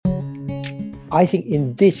I think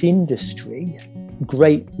in this industry,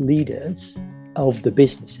 great leaders of the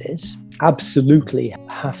businesses absolutely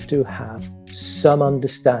have to have some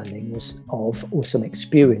understanding of or some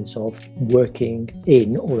experience of working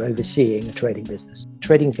in or overseeing a trading business.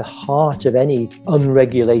 Trading is the heart of any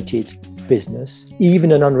unregulated business,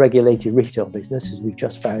 even an unregulated retail business, as we've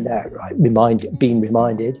just found out, right? Being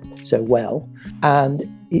reminded so well.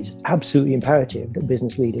 And it's absolutely imperative that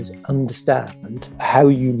business leaders understand how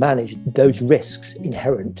you manage those risks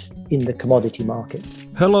inherent in the commodity market.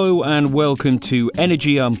 Hello and welcome to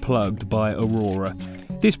Energy Unplugged by Aurora.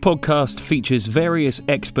 This podcast features various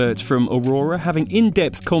experts from Aurora having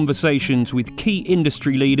in-depth conversations with key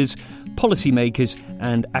industry leaders, policymakers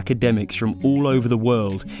and academics from all over the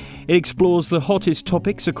world. It explores the hottest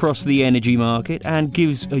topics across the energy market and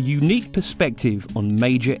gives a unique perspective on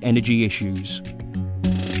major energy issues.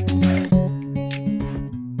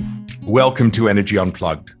 Welcome to Energy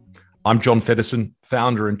Unplugged. I'm John Fedderson,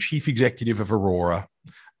 founder and chief executive of Aurora.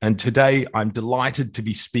 And today I'm delighted to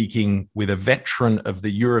be speaking with a veteran of the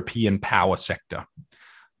European power sector.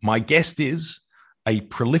 My guest is a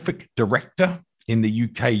prolific director in the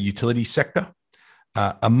UK utility sector.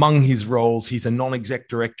 Among his roles, he's a non-exec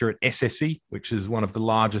director at SSE, which is one of the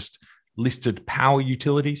largest listed power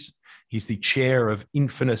utilities. He's the chair of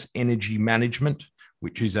Infinis Energy Management,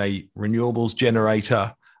 which is a renewables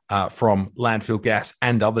generator from landfill gas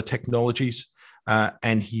and other technologies.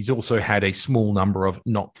 And he's also had a small number of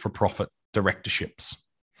not-for-profit directorships.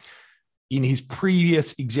 In his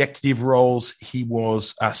previous executive roles, he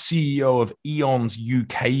was a CEO of E.ON's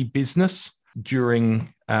UK business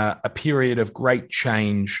during a period of great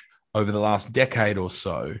change over the last decade or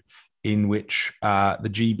so, in which the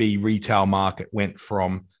GB retail market went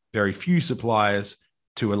from very few suppliers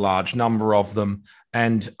to a large number of them.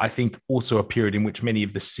 And I think also a period in which many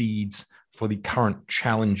of the seeds for the current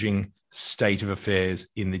challenging state of affairs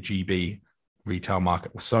in the GB retail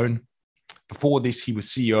market were sown. Before this, he was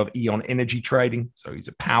CEO of E.ON Energy Trading. So he's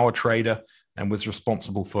a power trader and was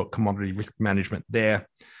responsible for commodity risk management there.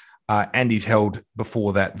 And he's held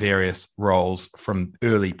before that various roles from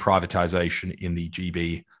early privatization in the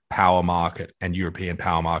GB power market and European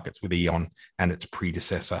power markets with E.ON and its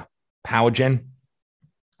predecessor, PowerGen.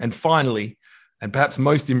 And finally, and perhaps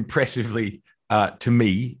most impressively to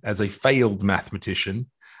me as a failed mathematician,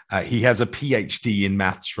 he has a PhD in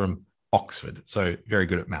maths from Oxford, so very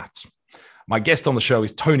good at maths. My guest on the show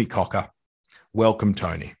is Tony Cocker. Welcome,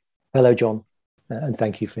 Tony. Hello, John, and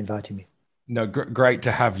thank you for inviting me. No, great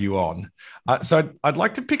to have you on. So I'd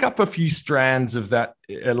like to pick up a few strands of that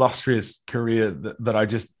illustrious career that I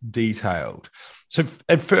just detailed. So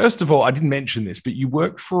first of all, I didn't mention this, but you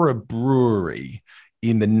worked for a brewery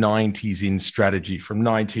in the 90s in strategy from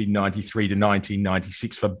 1993 to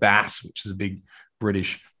 1996 for Bass, which is a big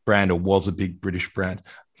British brand, or was a big British brand.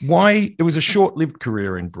 Why? It was a short-lived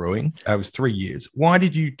career in brewing. It was 3 years. Why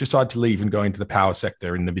did you decide to leave and go into the power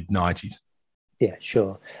sector in the mid-90s? Yeah,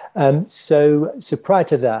 sure. So prior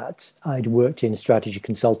to that, I'd worked in strategy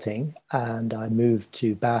consulting and I moved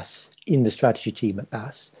to Bass in the strategy team at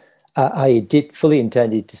Bass. I did fully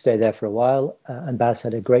intended to stay there for a while, and Bass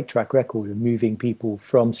had a great track record of moving people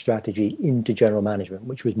from strategy into general management,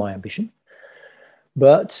 which was my ambition.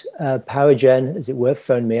 But PowerGen, as it were,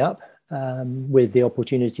 phoned me up with the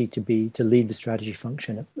opportunity to lead the strategy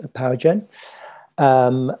function at PowerGen.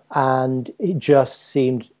 And it just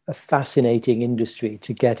seemed a fascinating industry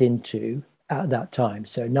to get into at that time.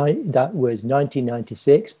 So that was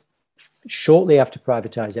 1996, shortly after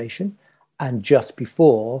privatization, and just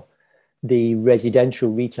before the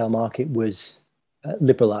residential retail market was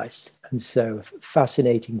liberalized. And so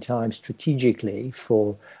fascinating time strategically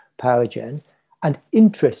for PowerGen. And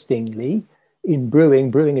interestingly, in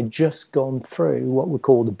brewing had just gone through what we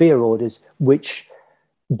call the beer orders, which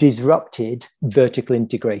disrupted vertical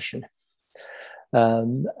integration.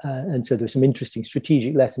 And so there's some interesting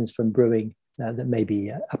strategic lessons from brewing that may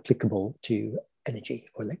be applicable to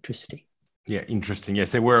energy or electricity. Yeah, interesting.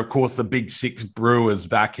 Yes, there were, of course, the big six brewers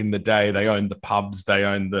back in the day. They owned the pubs, they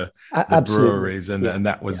owned the breweries, and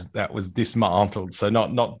that was dismantled. So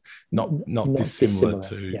not dissimilar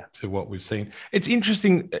to what we've seen. It's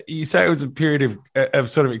interesting. You say it was a period of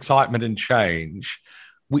sort of excitement and change.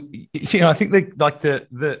 I think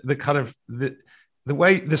the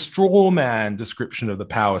way the straw man description of the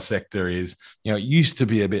power sector is, it used to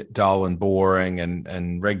be a bit dull and boring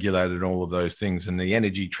and regulated and all of those things. And the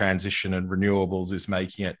energy transition and renewables is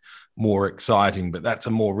making it more exciting, but that's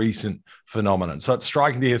a more recent phenomenon. So it's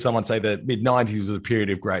striking to hear someone say that mid-90s was a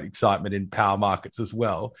period of great excitement in power markets as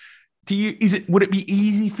well. Would it be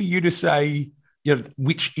easy for you to say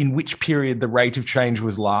in which period the rate of change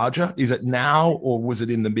was larger? Is it now, or was it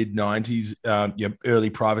in the mid-90s, early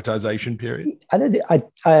privatization period? I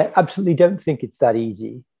absolutely don't think it's that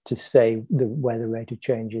easy to say where the rate of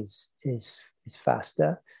change is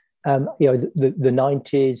faster. The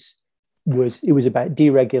 90s was about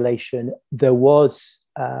deregulation. There was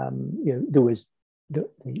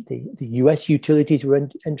the US utilities were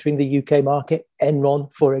entering the UK market, Enron,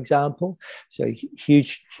 for example. So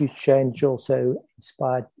huge change, also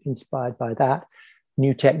inspired by that.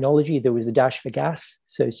 New technology, there was a dash for gas.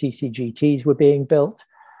 So CCGTs were being built.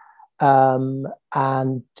 And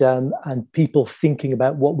people thinking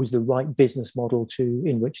about what was the right business model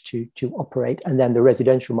in which to operate. And then the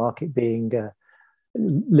residential market being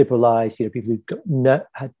liberalized, people who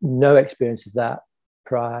had no experience of that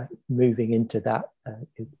prior, moving into that,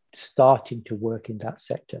 starting to work in that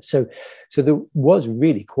sector. So there was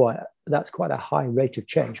really quite a high rate of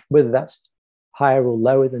change. Whether that's higher or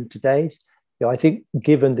lower than today's, I think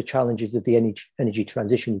given the challenges of the energy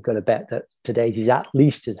transition, you've got to bet that today's is at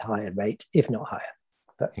least as high a rate, if not higher.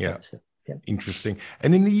 But yeah. Interesting.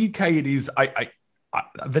 And in the UK, it is,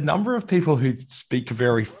 the number of people who speak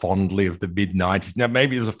very fondly of the mid-90s, now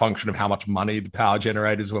maybe as a function of how much money the power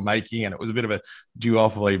generators were making, and it was a bit of a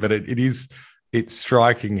duopoly, but it's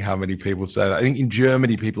striking how many people say that. I think in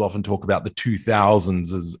Germany, people often talk about the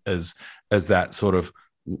 2000s as that sort of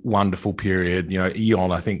wonderful period.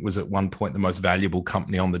 E.ON, I think, was at one point the most valuable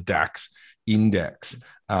company on the DAX index.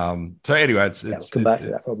 So anyway, we'll come back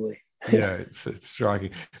to that probably. Yeah, it's striking.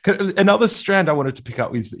 Another strand I wanted to pick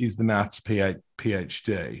up is the maths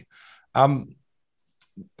PhD.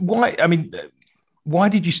 Why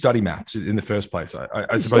did you study maths in the first place?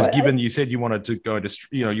 I suppose, given you said you wanted to go into,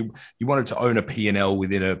 you wanted to own a P&L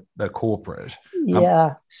within a corporate.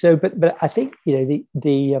 Yeah. But I think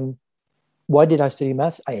why did I study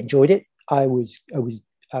maths? I enjoyed it. I was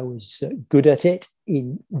good at it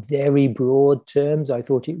in very broad terms. I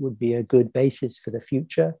thought it would be a good basis for the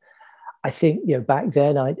future. I think, back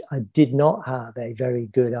then I did not have a very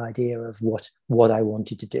good idea of what I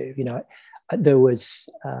wanted to do. There was,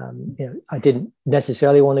 I didn't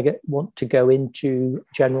necessarily want to go into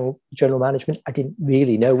general management. I didn't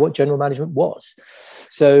really know what general management was.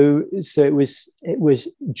 So it was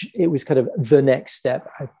kind of the next step.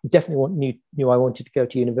 I definitely knew I wanted to go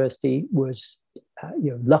to university. Was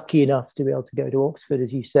lucky enough to be able to go to Oxford,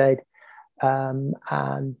 as you said,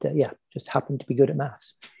 just happened to be good at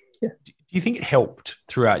maths. Yeah. Do you think it helped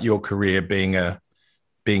throughout your career being a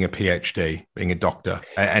PhD, being a doctor,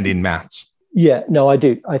 and in maths? Yeah, no, I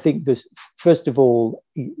do. I think this, first of all,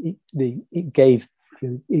 it gives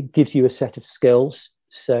you a set of skills.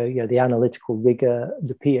 So, the analytical rigor,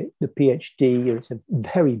 the PhD, it's a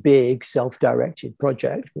very big self-directed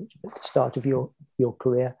project, which is at the start of your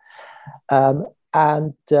career.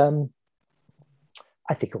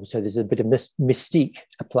 I think also there's a bit of mystique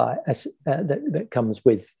that comes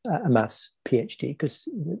with a maths PhD, because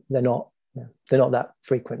they're not that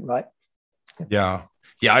frequent, right? Yeah,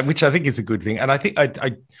 which I think is a good thing. And I think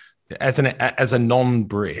I as a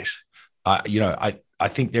non-Brit, I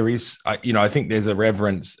think there is, I think there's a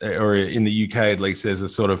reverence, or in the UK at least, there's a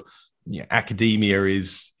sort of academia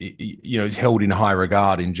is held in high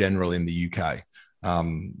regard in general in the UK.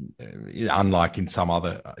 Unlike in some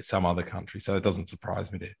other countries, so it doesn't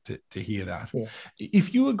surprise me to hear that. Yeah.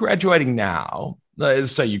 If you were graduating now,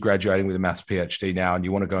 let's say you're graduating with a maths PhD now, and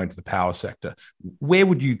you want to go into the power sector, where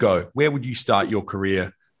would you go? Where would you start your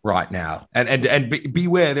career right now? And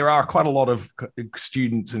beware, there are quite a lot of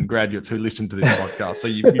students and graduates who listen to this podcast, so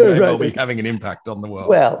you may well be having an impact on the world.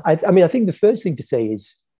 Well, I think the first thing to say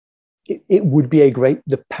is, it would be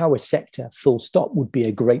the power sector, full stop, would be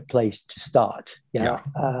a great place to start. Yeah.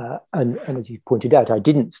 And as you pointed out, I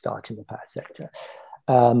didn't start in the power sector.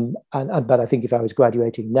 But I think if I was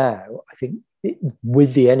graduating now, I think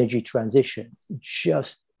with the energy transition,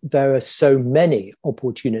 there are so many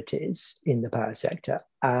opportunities in the power sector,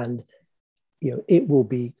 and it will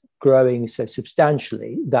be growing so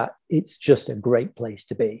substantially that it's just a great place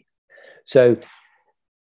to be. So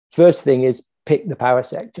first thing is pick the power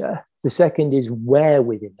sector. The second is where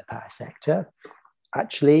within the power sector.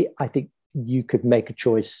 Actually, I think you could make a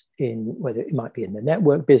choice in whether it might be in the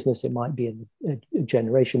network business, it might be in a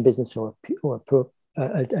generation business, or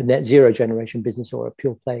a net zero generation business, or a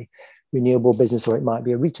pure play renewable business, or it might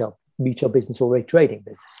be a retail business, or a trading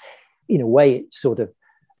business. In a way, it's sort of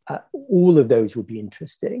all of those would be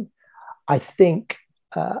interesting. I think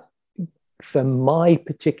for my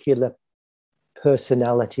particular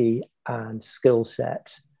personality and skill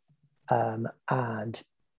set, and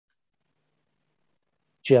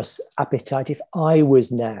just appetite, if I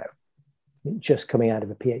was now just coming out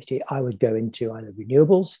of a PhD, I would go into either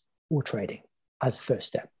renewables or trading as a first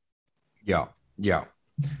step. Yeah, yeah.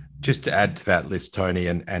 Just to add to that list, Tony,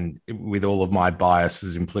 and with all of my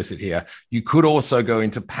biases implicit here, you could also go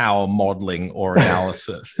into power modeling or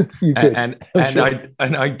analysis. You could,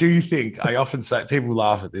 I do think, I often say, people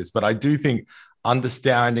laugh at this, but I do think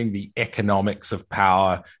understanding the economics of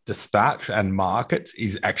power dispatch and markets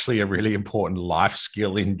is actually a really important life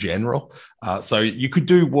skill in general. So you could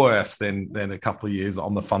do worse than a couple of years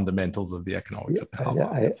on the fundamentals of the economics of power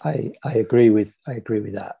markets. I agree with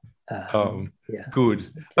that. Good.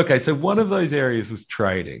 Okay, so one of those areas was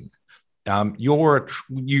trading.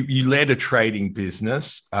 You led a trading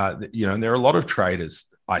business, and there are a lot of traders,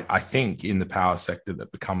 I think, in the power sector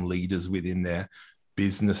that become leaders within their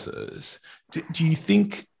businesses. Do you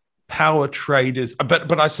think power traders?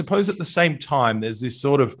 But I suppose at the same time, there's this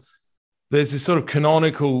sort of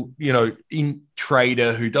canonical, in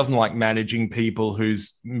trader who doesn't like managing people,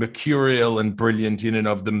 who's mercurial and brilliant in and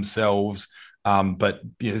of themselves. But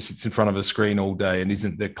sits in front of a screen all day and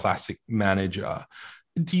isn't the classic manager.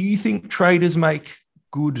 Do you think traders make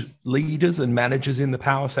good leaders and managers in the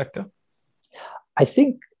power sector? I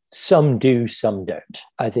think some do, some don't.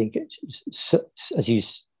 I think it's, as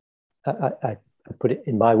I put it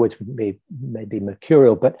in my words, maybe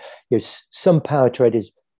mercurial, but some power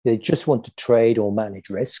traders, they just want to trade or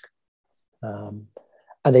manage risk, and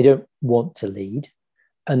they don't want to lead.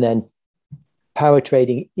 And then power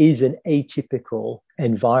trading is an atypical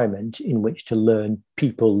environment in which to learn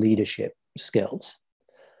people leadership skills.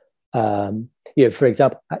 For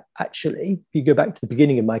example, actually, if you go back to the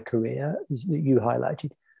beginning of my career, as you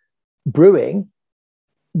highlighted,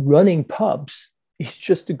 running pubs is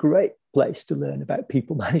just a great place to learn about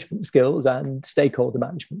people management skills and stakeholder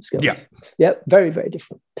management skills. Yeah, very, very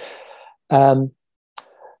different.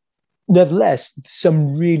 Nevertheless,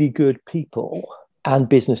 some really good people and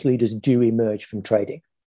business leaders do emerge from trading.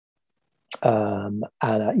 I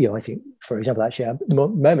think, for example, actually, at the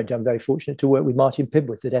moment, I'm very fortunate to work with Martin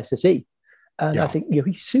Pibworth at SSE. And I think,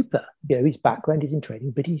 he's super. His background is in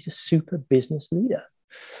trading, but he's a super business leader.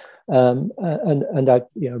 And I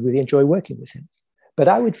really enjoy working with him. But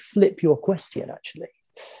I would flip your question, actually.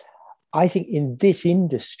 I think in this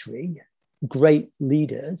industry, great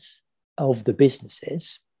leaders of the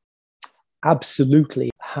businesses absolutely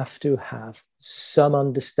have to have some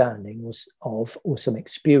understanding of or some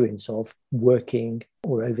experience of working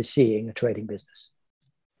or overseeing a trading business.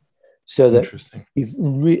 So that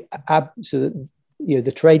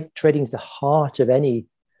trading is the heart of any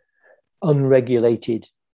unregulated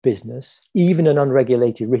business, even an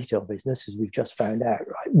unregulated retail business, as we've just found out,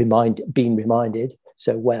 right? Being reminded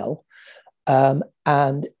so well.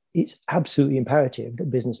 And it's absolutely imperative that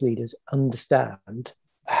business leaders understand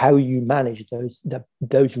how you manage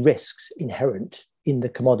those risks inherent in the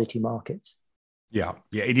commodity markets. Yeah,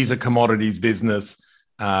 it is a commodities business.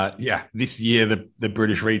 This year the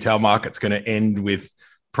British retail market's going to end with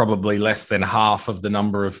probably less than half of the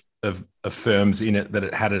number of firms in it that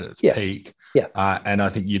it had at its peak. Yeah. And I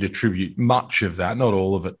think you'd attribute much of that, not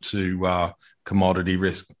all of it, to commodity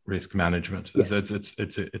risk management. Yeah.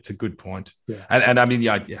 It's a good point. Yeah. And I mean,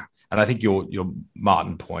 and I think your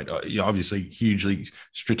Martin point, obviously hugely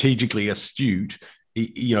strategically astute.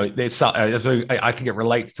 There's I think it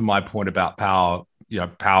relates to my point about power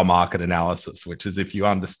market analysis, which is if you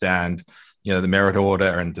understand the merit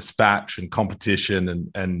order and dispatch and competition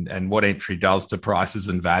and what entry does to prices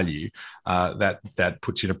and value, that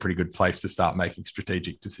puts you in a pretty good place to start making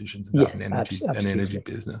strategic decisions about an energy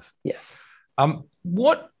business. Yeah.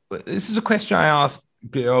 This is a question I asked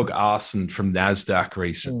Georg Arsen from NASDAQ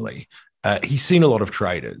recently. He's seen a lot of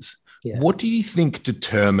traders. Yeah. What do you think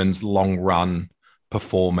determines long run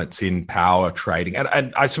performance in power trading?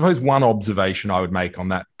 And I suppose one observation I would make on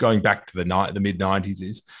that, going back to the mid 90s,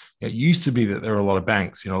 is it used to be that there were a lot of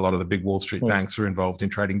banks, a lot of the big Wall Street banks were involved in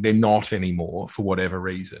trading. They're not anymore for whatever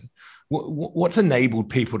reason. What's enabled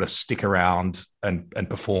people to stick around and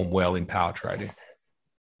perform well in power trading?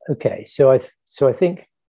 Okay, so I think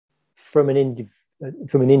from an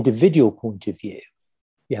individual point of view,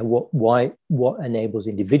 what enables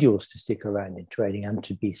individuals to stick around in trading and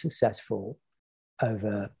to be successful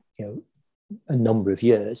over a number of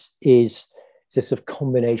years is this sort of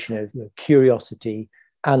combination of curiosity,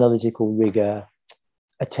 analytical rigor,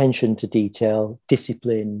 attention to detail,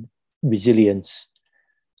 discipline, resilience,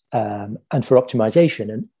 and for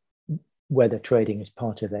optimization, and whether trading is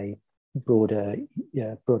part of a broader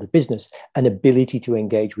business, an ability to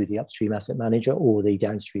engage with the upstream asset manager or the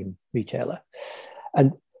downstream retailer,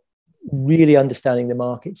 and really understanding the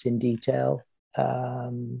markets in detail,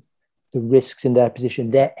 risks in their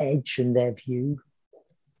position, their edge and their view,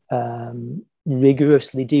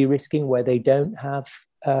 rigorously de-risking where they don't have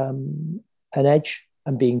an edge,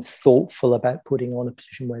 and being thoughtful about putting on a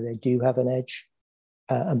position where they do have an edge,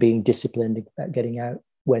 and being disciplined about getting out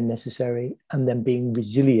when necessary, and then being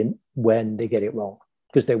resilient when they get it wrong,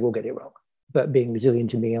 because they will get it wrong, but being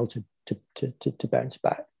resilient and being able to bounce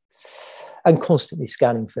back, and constantly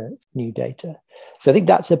scanning for new data. So I think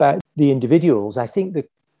that's about the individuals. I think the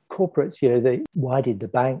corporates, why did the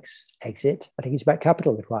banks exit? I think it's about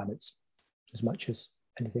capital requirements as much as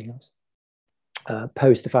anything else.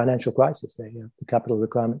 Post the financial crisis, the capital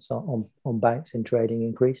requirements on banks in trading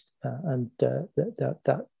increased, and the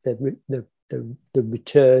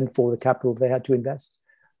return for the capital they had to invest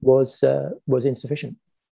was insufficient.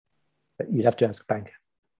 But you'd have to ask a banker.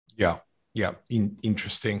 Yeah,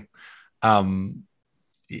 interesting, and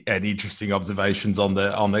interesting observations on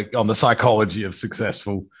the psychology of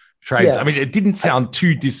successful trades. Yeah. I mean, it didn't sound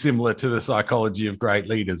too dissimilar to the psychology of great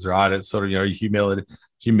leaders, right? It's sort of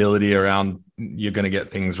humility around you're going to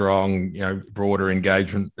get things wrong, broader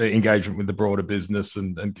engagement with the broader business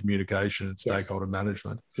and communication and stakeholder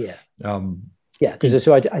management. Yeah. Because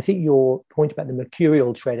so I think your point about the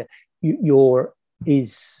mercurial trader, will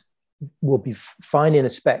be fine in a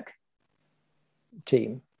spec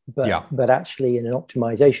team, but actually in an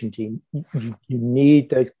optimization team, you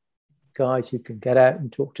need those guys who can get out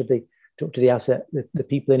and talk to the asset, the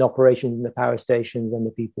people in operations and the power stations and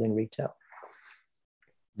the people in retail.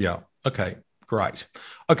 Yeah. Okay. Great.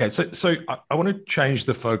 Okay. So I want to change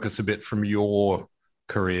the focus a bit from your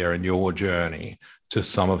career and your journey to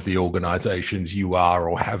some of the organizations you are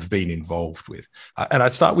or have been involved with. And I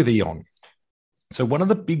start with E.ON. So one of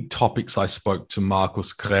the big topics I spoke to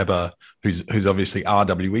Markus Kreber, who's obviously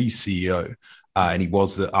RWE CEO, and he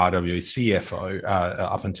was the RWE CFO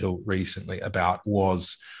up until recently, about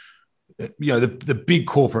was the big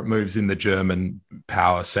corporate moves in the German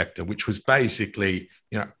power sector, which was basically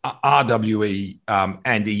RWE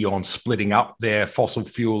and E.ON splitting up their fossil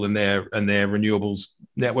fuel and their renewables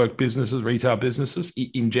network businesses, retail businesses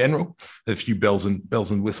in general. A few bells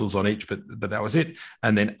and whistles on each, but that was it.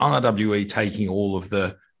 And then RWE taking all of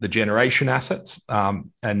the generation assets,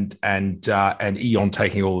 and E.ON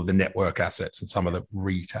taking all of the network assets and some of the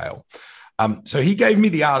retail. So he gave me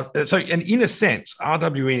and in a sense,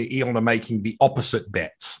 RWE and E.ON are making the opposite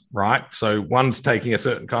bets, right? So one's taking a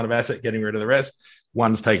certain kind of asset, getting rid of the rest.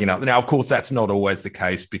 One's taking up. Now, of course, that's not always the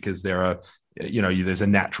case, because there are, there's a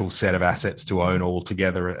natural set of assets to own all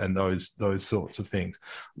together and those sorts of things.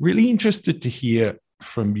 Really interested to hear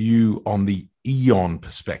from you on the E.ON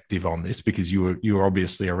perspective on this, because you were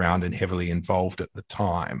obviously around and heavily involved at the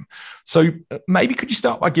time. So maybe could you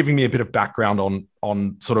start by giving me a bit of background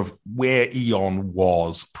on sort of where E.ON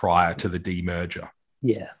was prior to the demerger?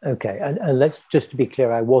 Yeah, okay. And let's just to be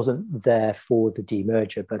clear, I wasn't there for the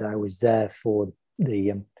demerger, but I was there for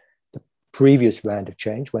the previous round of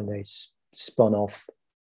change when they spun off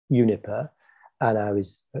Uniper, and I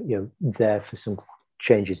was there for some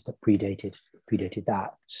changes that predated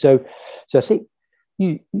that. So I think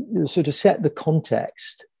you sort of set the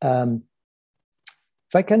context.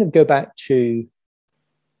 If I kind of go back to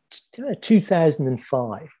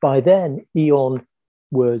 2005, by then E.ON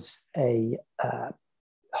was a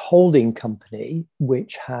holding company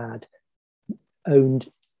which had owned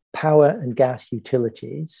power and gas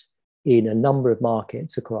utilities in a number of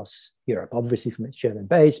markets across Europe, obviously from its German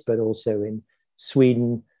base, but also in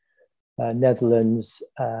Sweden, Netherlands,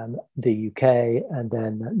 the UK, and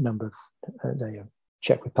then a number of the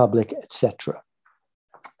Czech Republic, etc.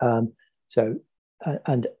 And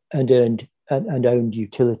owned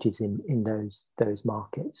utilities in those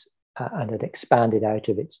markets, and had expanded out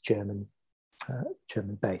of its German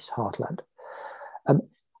base, heartland.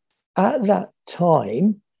 At that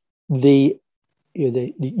time, the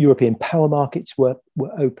European power markets were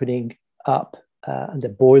opening up, and the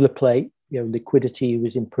boilerplate, liquidity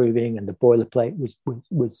was improving, and the boilerplate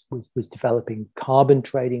was developing. Carbon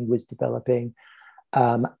trading was developing,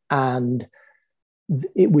 and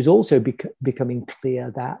it was also becoming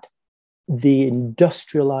clear that the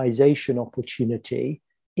industrialization opportunity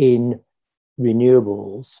in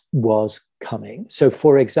renewables was coming. So,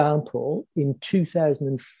 for example, in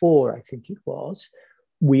 2004, I think it was,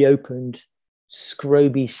 we opened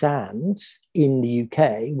Scroby Sands in the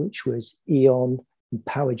UK, which was E.ON and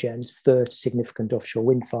Powergen's first significant offshore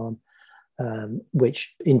wind farm,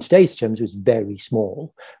 which in today's terms was very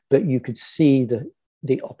small, but you could see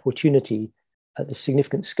the opportunity, the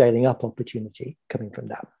significant scaling up opportunity coming from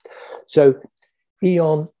that. So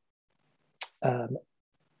E.ON,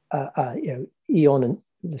 E.ON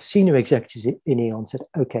the senior executives in E.ON said,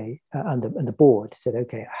 okay, and the board said,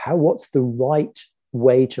 okay, what's the right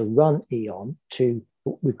way to run E.ON?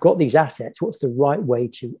 We've got these assets. What's the right way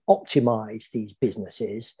to optimize these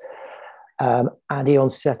businesses? And E.ON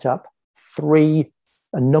set up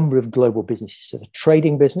a number of global businesses. So the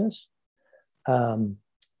trading business,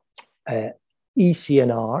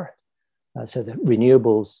 EC&R, so the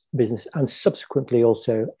renewables business, and subsequently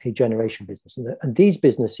also a generation business. And these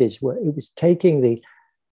businesses it was taking the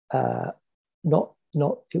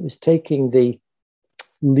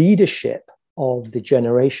leadership of the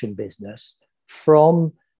generation business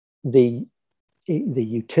from the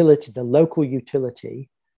utility, the local utility,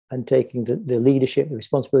 and taking the leadership, the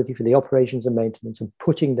responsibility for the operations and maintenance, and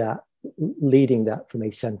leading that from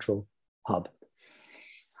a central hub.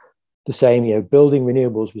 The same, building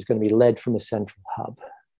renewables was going to be led from a central hub.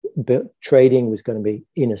 Trading was going to be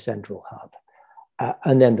in a central hub.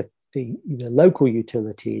 And then the local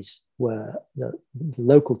utilities the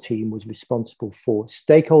local team was responsible for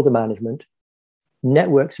stakeholder management,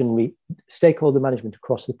 networks and stakeholder management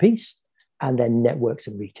across the piece, and then networks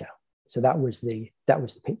and retail. So that was the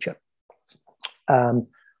picture. And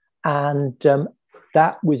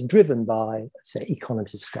that was driven by, say,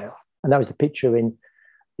 economies of scale. And that was the picture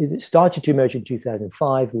it started to emerge in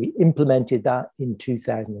 2005. We implemented that in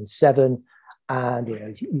 2007. And,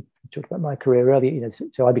 you talked about my career earlier,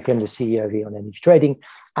 so I became the CEO of E.ON Energy Trading.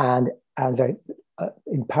 And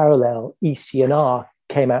in parallel, EC&R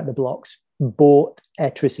came out the blocks, bought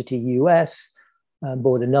Electricity US,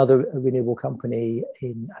 bought another renewable company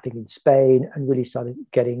in Spain, and really started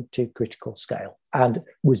getting to critical scale and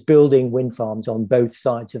was building wind farms on both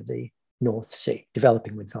sides of the North Sea,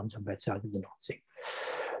 developing wind farms on both sides of the North Sea.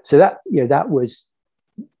 So that was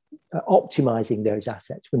optimizing those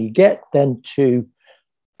assets. When you get then to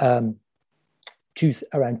around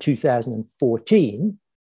 2014,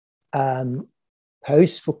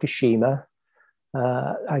 post Fukushima,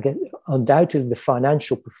 undoubtedly the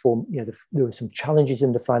financial performance, there were some challenges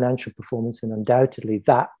in the financial performance, and undoubtedly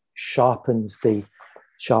that sharpens the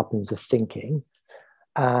thinking.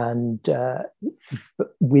 And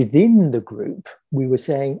but within the group, we were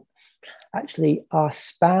saying, actually, our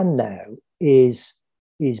span now is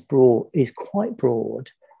quite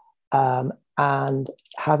broad, and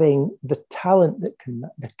having the talent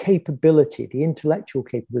the capability, the intellectual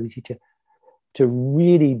capability to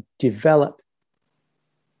really develop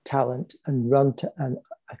talent and and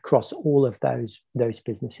across all of those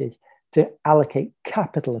businesses, to allocate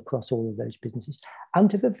capital across all of those businesses, and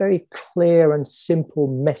to have a very clear and simple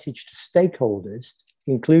message to stakeholders,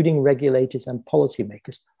 including regulators and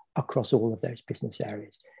policymakers across all of those business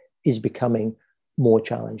areas, is becoming more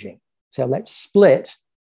challenging. So let's split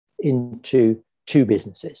into two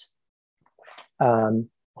businesses. And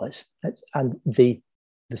the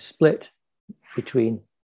split between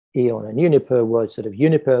E.ON and Uniper was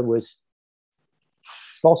Uniper was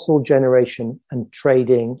fossil generation and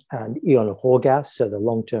trading, and E.ON Horgas, so the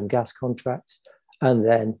long-term gas contracts, and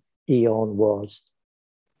then E.ON was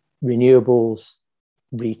renewables,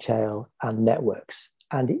 retail, and networks.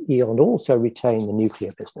 And E.ON also retained the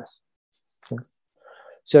nuclear business.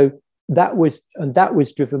 So that was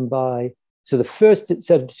driven by, so the first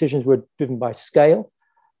set of decisions were driven by scale,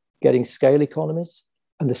 getting scale economies,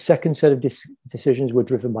 and the second set of decisions were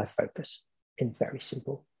driven by focus, in very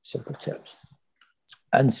simple terms.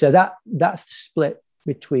 And so that's the split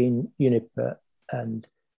between Uniper and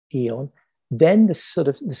E.ON. Then the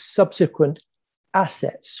subsequent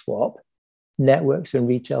asset swap, networks and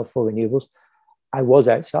retail for renewables. I was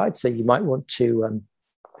outside, so you might want to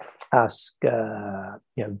ask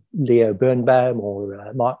Leo Birnbaum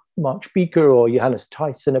or Mark Speaker or Johannes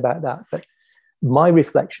Thijssen about that. But my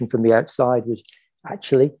reflection from the outside was,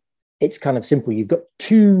 actually, it's kind of simple. You've got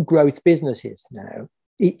two growth businesses now.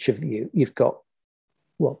 Each of you've got,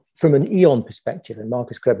 well, from an E.ON perspective, and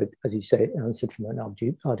Marcus Kleber, as you say, answered from an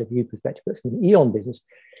RW perspective, but from an E.ON business,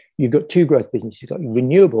 you've got two growth businesses. You've got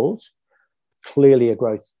renewables, clearly a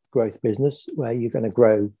growth business where you're going to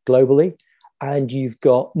grow globally. And you've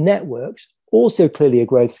got networks, also clearly a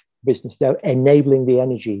growth business now, enabling the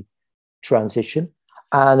energy transition.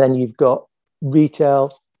 And then you've got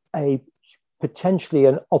retail, potentially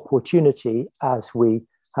an opportunity as we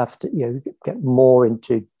have to get more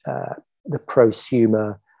into the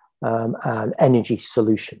prosumer and energy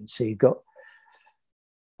solutions. So you've got,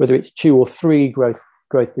 whether it's two or three growth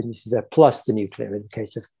businesses there, plus the nuclear in the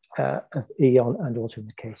case of E.ON and also in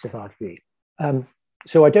the case of RWE.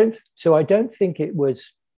 So I don't think it was.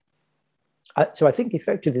 So I think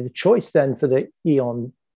effectively the choice then for the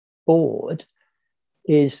E.ON board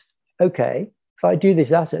is, okay, if I do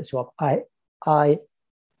this asset swap, I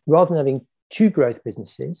rather than having two growth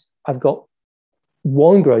businesses, I've got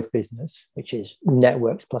one growth business, which is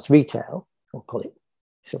networks plus retail. I'll call it.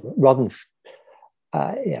 So rather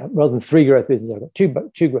than three growth businesses, I've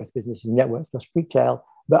got two growth businesses, networks plus retail,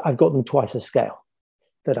 but I've got them twice the scale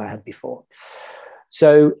that I had before.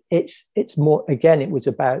 So it's more, again, it was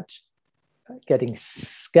about getting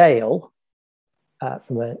scale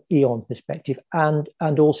from an E.ON perspective, and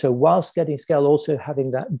also, whilst getting scale, also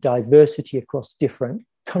having that diversity across different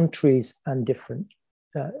countries and different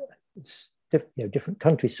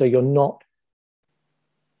countries, so you're not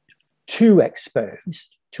too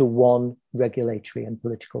exposed to one regulatory and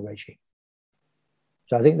political regime.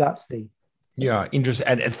 So I think that's the interesting.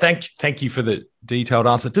 And thank you for the detailed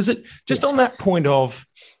answer. Does it just on that point of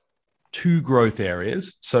two growth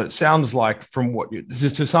areas? So it sounds like from what you,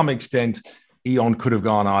 to some extent, E.ON could have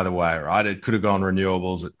gone either way, right? It could have gone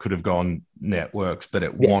renewables, it could have gone networks, but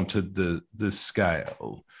it wanted the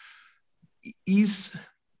scale.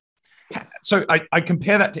 So I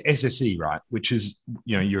compare that to SSE, right? Which is,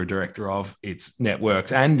 you're a director of its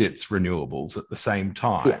networks and its renewables at the same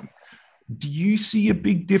time. Yeah. Do you see a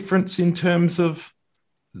big difference in terms of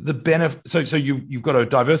the benefit? So you've got a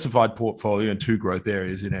diversified portfolio and two growth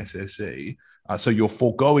areas in SSE. So you're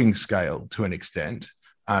foregoing scale to an extent.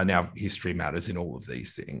 Now, history matters in all of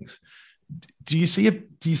these things. Do you see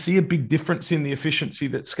a big difference in the efficiency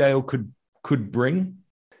that scale could bring?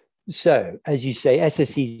 So, as you say,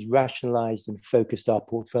 SSE's rationalized and focused our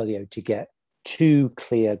portfolio to get two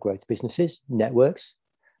clear growth businesses, networks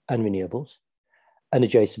and renewables, and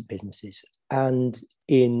adjacent businesses. And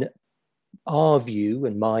in our view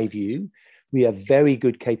and my view, we have very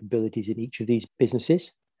good capabilities in each of these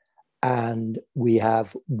businesses. And we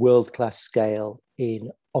have world-class scale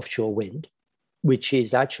in offshore wind, which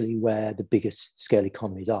is actually where the biggest scale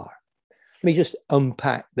economies are. Let me just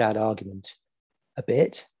unpack that argument a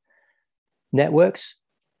bit. Networks,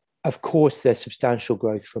 of course, there's substantial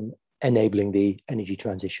growth from enabling the energy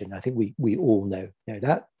transition. I think we all know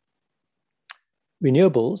that.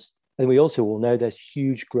 Renewables, and we also all know there's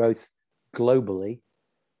huge growth globally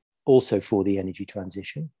also for the energy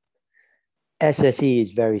transition. SSE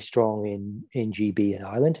is very strong in GB and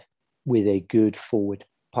Ireland with a good forward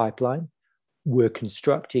pipeline. We're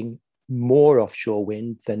constructing more offshore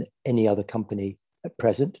wind than any other company at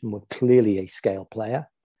present, and we're clearly a scale player.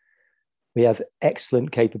 We have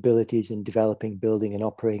excellent capabilities in developing, building, and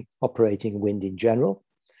operating wind in general.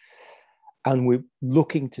 And we're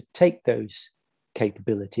looking to take those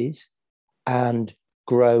capabilities and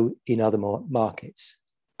grow in other markets,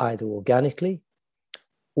 either organically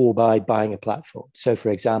or by buying a platform. So, for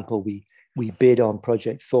example, we bid on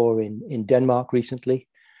Project Thor in Denmark recently.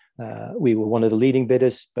 We were one of the leading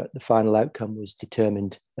bidders, but the final outcome was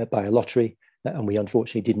determined by a lottery, and we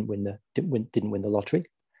unfortunately didn't win the lottery.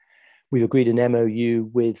 We've agreed an MOU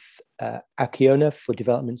with Acciona for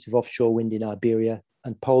developments of offshore wind in Iberia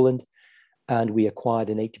and Poland, and we acquired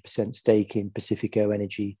an 80% stake in Pacifico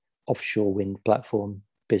Energy offshore wind platform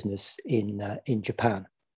business in Japan.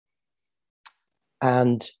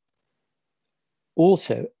 And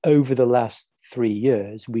also, over the last 3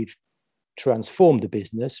 years, we've transformed the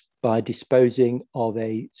business by disposing of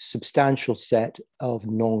a substantial set of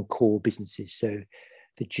non-core businesses. So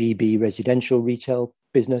the GB residential retail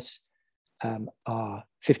business, our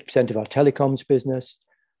 50% of our telecoms business,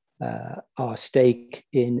 our stake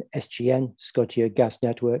in SGN, Scotia Gas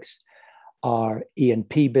Networks, our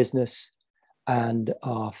E&P business, and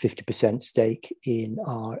our 50% stake in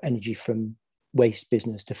our energy from waste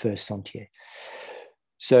business to First Sentier.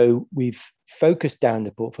 So we've focused down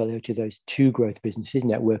the portfolio to those two growth businesses,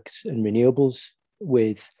 networks and renewables,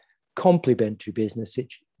 with complementary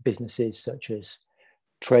businesses such as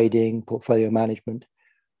trading, portfolio management,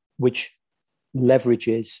 which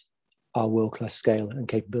leverages our world-class scale and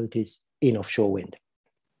capabilities in offshore wind.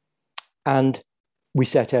 And we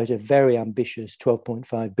set out a very ambitious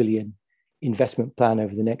 12.5 billion investment plan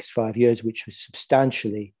over the next 5 years, which was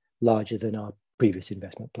substantially larger than our previous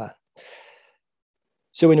investment plan.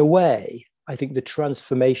 So in a way, I think the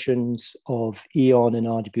transformations of E.ON and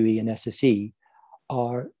RWE and SSE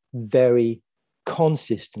are very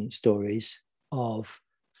consistent stories of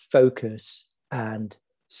focus and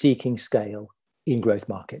seeking scale in growth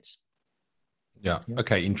markets. Yeah.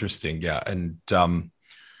 Okay. Interesting. Yeah. And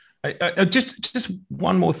I just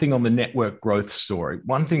one more thing on the network growth story.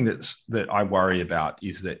 One thing that I worry about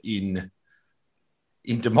is that in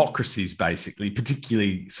democracies, basically,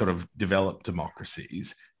 particularly sort of developed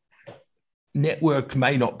democracies, network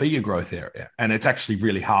may not be a growth area. And it's actually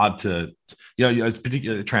really hard to, particularly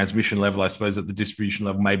at the transmission level, I suppose at the distribution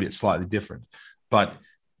level, maybe it's slightly different. But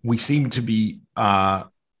we seem to be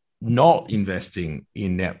not investing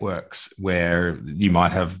in networks where you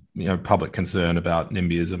might have public concern about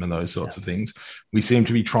NIMBYism and those sorts of things. We seem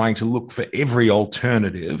to be trying to look for every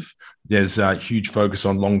alternative. There's a huge focus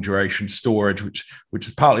on long duration storage, which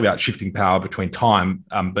is partly about shifting power between time,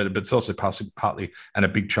 but it's also partly, and a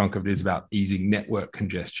big chunk of it is about easing network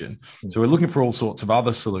congestion. So we're looking for all sorts of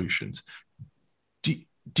other solutions.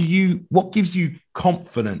 What gives you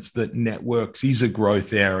confidence that networks is a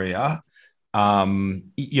growth area?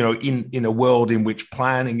 In a world in which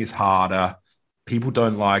planning is harder, people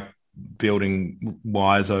don't like building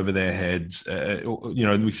wires over their heads.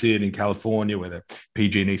 We see it in California where the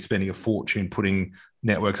PG&E is spending a fortune putting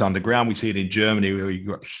networks underground. We see it in Germany where you've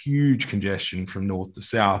got huge congestion from north to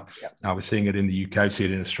south. We're seeing it in the UK, see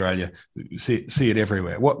it in Australia, see it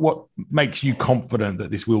everywhere. What makes you confident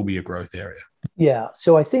that this will be a growth area? Yeah,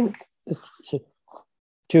 so I think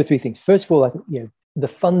two or three things. First of all, I think the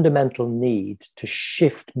fundamental need to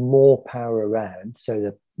shift more power around, so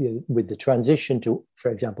that with the transition to, for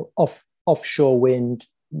example, offshore wind,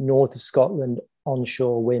 north of Scotland,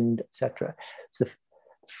 onshore wind, etc. So the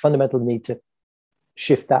fundamental need to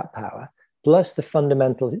shift that power, plus the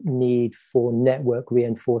fundamental need for network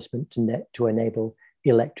reinforcement to enable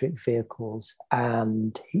electric vehicles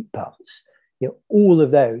and heat pumps. All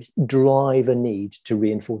of those drive a need to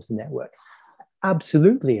reinforce the network.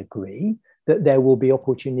 Absolutely agree that there will be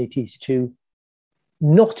opportunities to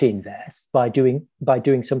not invest by doing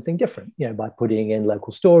something different, by putting in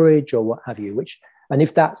local storage or what have you, and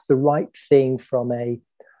if that's the right thing from a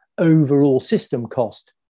overall system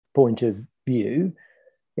cost point of view,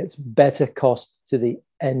 it's better cost to the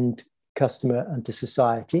end customer and to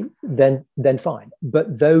society, then fine.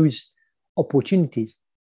 But those opportunities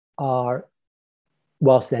are,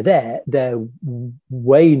 whilst they're there, they're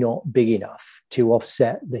way not big enough to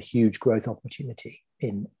offset the huge growth opportunity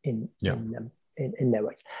in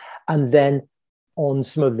networks. And then on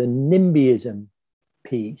some of the NIMBYism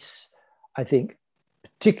piece, I think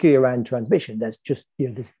particularly around transmission, there's just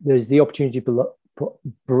there's the opportunity to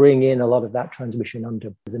bring in a lot of that transmission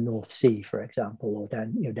under the North Sea, for example, or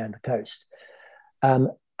down the coast,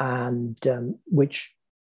 which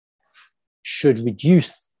should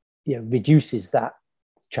reduces that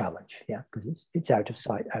challenge, because it's out of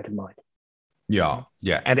sight, out of mind. And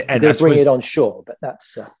they'll bring it on shore, but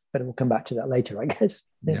that's but we'll come back to that later, I guess.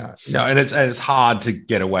 And it's hard to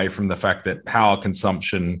get away from the fact that power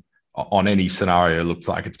consumption on any scenario looks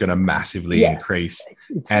like it's going to massively increase,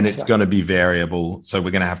 it's going to be variable. So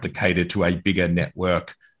we're going to have to cater to a bigger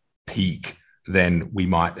network peak than we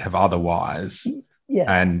might have otherwise.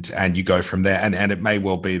 And you go from there, and it may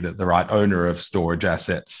well be that the right owner of storage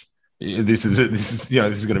assets, this is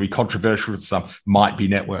going to be controversial with some, might be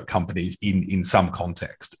network companies in some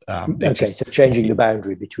context. So changing the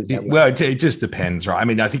boundary between them. Well, it just depends, right? I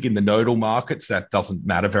mean, I think in the nodal markets that doesn't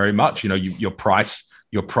matter very much. Your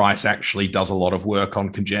price actually does a lot of work on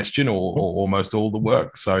congestion, or almost all the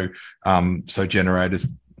work. So generators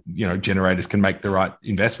can make the right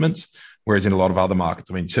investments. Whereas in a lot of other markets,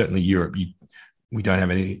 I mean, certainly Europe, we don't have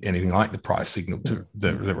anything like the price signal to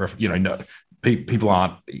people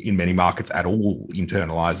aren't in many markets at all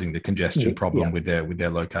internalizing the congestion problem with their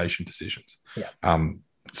location decisions.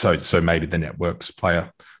 So maybe the networks play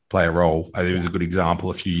a role. There was a good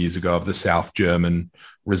example a few years ago of the South German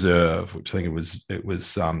Reserve, which I think it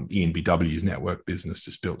was EnBW's network business,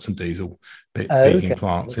 just built some diesel peaking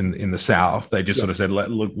plants in the south. They just sort of said,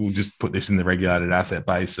 look, we'll just put this in the regulated asset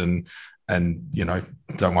base and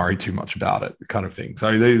don't worry too much about it, kind of thing.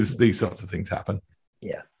 So these sorts of things happen.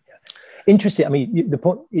 Interesting. I mean, the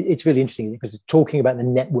point, it's really interesting because talking about the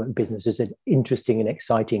network business is an interesting and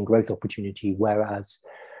exciting growth opportunity, whereas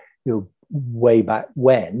way back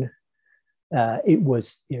when it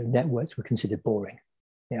was networks were considered boring.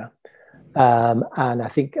 And I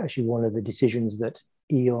think actually one of the decisions that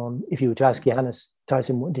E.ON, if you were to ask Johannes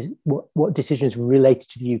Tyson what decisions related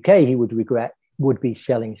to the UK he would regret, would be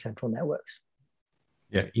selling central networks.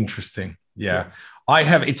 Interesting.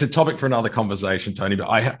 It's a topic for another conversation, Tony, but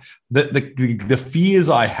I have the fears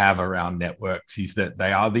I have around networks is that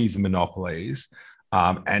they are these monopolies.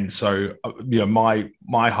 And so,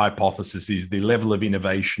 my hypothesis is the level of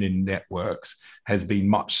innovation in networks has been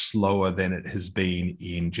much slower than it has been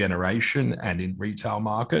in generation and in retail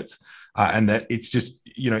markets. And that it's just,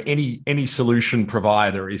 any solution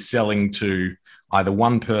provider is selling to either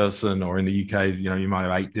one person, or in the UK, you might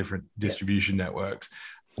have 8 different distribution networks,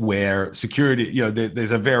 where security,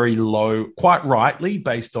 there's a very low, quite rightly,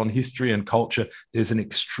 based on history and culture, there's an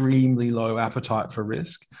extremely low appetite for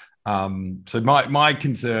risk. So my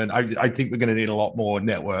concern, I think we're going to need a lot more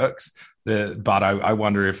networks, but I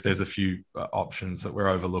wonder if there's a few options that we're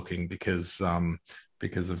overlooking because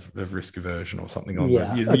of risk aversion or something on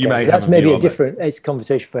those. You may have that's a maybe view a on different it's a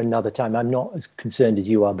conversation for another time. I'm not as concerned as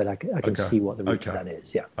you are, but I can Okay. see what the root of that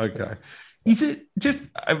is. Yeah. Okay. Is it just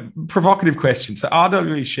a provocative question? So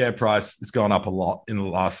RWE's share price has gone up a lot in the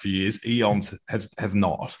last few years. Eon's has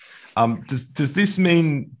not. Does this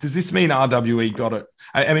mean RWE got it?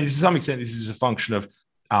 I mean, to some extent, this is a function of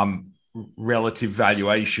relative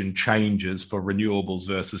valuation changes for renewables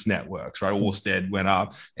versus networks, right? Orsted went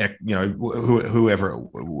up, whoever it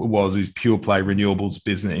was, who's pure play renewables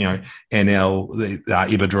business, NL, the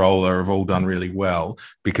Iberdrola have all done really well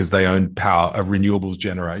because they own power of renewables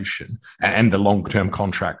generation and the long-term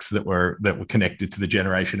contracts that were connected to the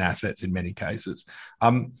generation assets in many cases.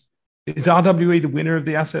 Is RWE the winner of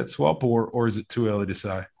the asset swap, or is it too early to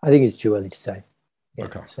say? I think it's too early to say. Yeah,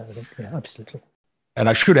 okay. So I think, absolutely. And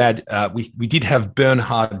I should add, we did have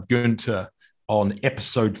Bernhard Günther on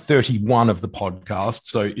episode 31 of the podcast.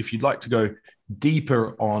 So if you'd like to go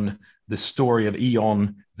deeper on the story of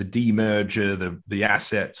E.ON, the demerger, the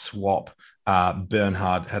asset swap,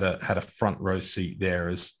 Bernhard had a front row seat there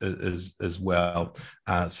as well.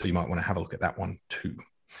 So you might want to have a look at that one too.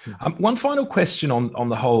 One final question on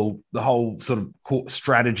the whole sort of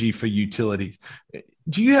strategy for utilities.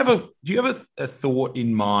 Do you have a thought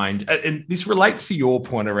in mind? And this relates to your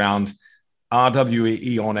point around RWE,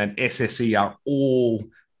 E.ON, and SSE are all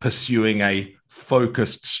pursuing a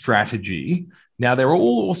focused strategy. Now they're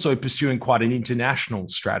all also pursuing quite an international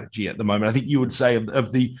strategy at the moment. I think you would say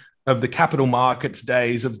of the capital markets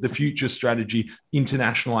days of the future strategy,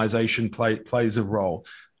 internationalization plays a role.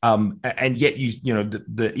 And yet,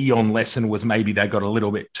 the E.ON lesson was maybe they got a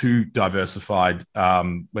little bit too diversified,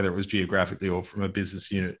 whether it was geographically or from a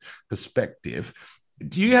business unit perspective.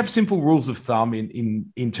 Do you have simple rules of thumb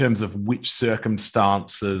in terms of which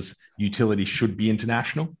circumstances utilities should be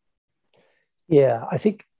international? Yeah, I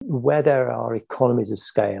think where there are economies of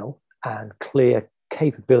scale and clear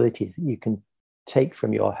capabilities that you can take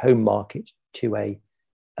from your home market to a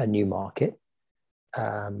new market,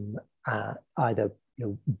 either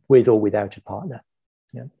with or without a partner,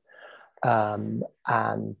 and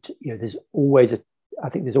there's always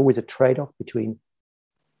a trade-off between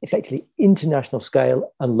effectively international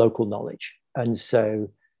scale and local knowledge. And so,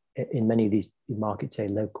 in many of these markets, a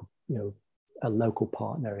local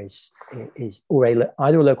partner is either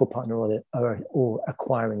a local partner or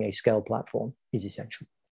acquiring a scale platform is essential.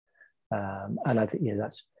 And I think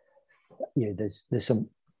there's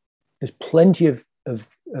plenty of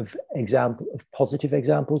positive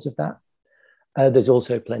examples of that. There's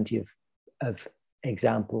also plenty of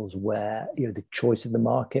examples where the choice of the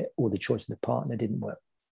market or the choice of the partner didn't work.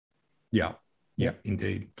 Yeah,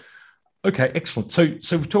 indeed. Okay, excellent. So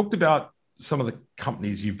we've talked about some of the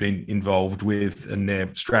companies you've been involved with and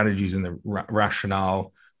their strategies and the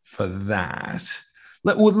rationale for that.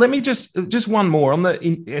 Let me just one more on the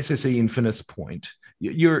SSE Infinis point.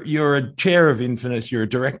 You're a chair of Infinis, you're a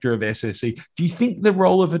director of SSE. Do you think the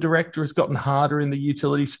role of a director has gotten harder in the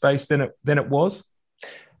utility space than it was?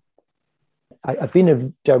 I've been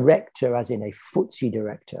a director, as in a FTSE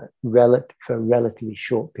director, for a relatively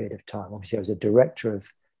short period of time. Obviously, I was a director of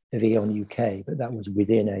E.ON UK, but that was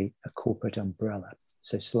within a corporate umbrella,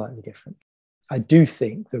 so slightly different. I do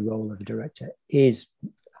think the role of a director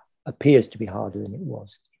appears to be harder than it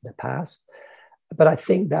was in the past, but I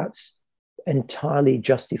think that's entirely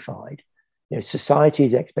justified.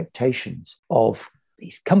 Society's expectations of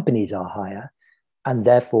these companies are higher, and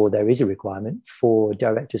therefore there is a requirement for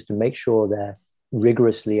directors to make sure they're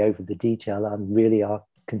rigorously over the detail and really are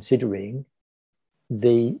considering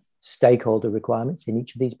the stakeholder requirements in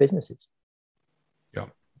each of these businesses. Yeah,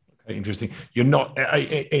 okay, interesting. You're not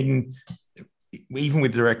even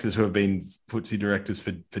with directors who have been FTSE directors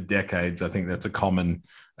for decades. I think that's a common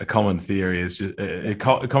theory. Is a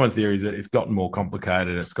common theory is that it's gotten more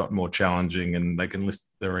complicated, it's gotten more challenging, and they can list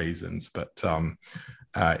the reasons. But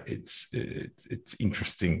it's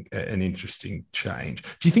interesting, an interesting change.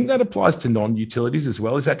 Do you think that applies to non-utilities as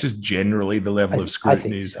well? Is that just generally the level of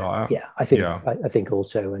scrutiny is higher? Yeah, I think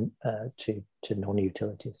also, and to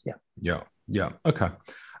non-utilities. Yeah. Okay.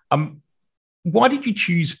 Why did you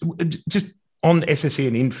choose just on SSE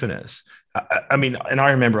and Infinis? I mean, and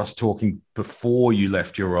I remember us talking before you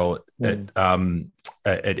left your role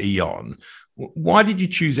at E.ON. Why did you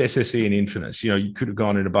choose SSE and Infinis? You could have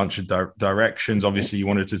gone in a bunch of directions. Obviously, you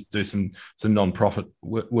wanted to do some non-profit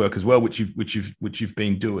work as well, which you've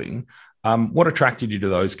been doing. What attracted you to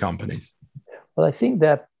those companies? Well, I think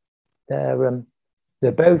they're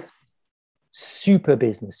both super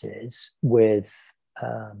businesses with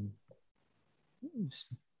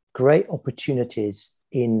great opportunities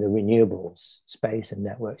in the renewables space and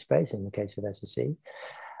network space in the case of SSE.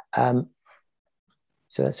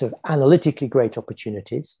 So that's sort of analytically great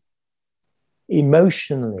opportunities.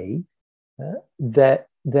 Emotionally,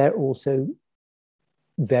 they're also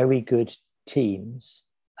very good teams,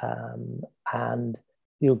 and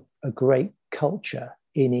a great culture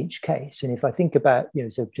in each case. And if I think about,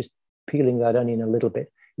 so just peeling that onion a little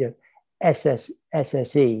bit,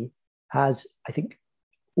 SSE has, I think,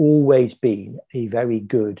 always been a very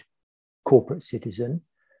good corporate citizen.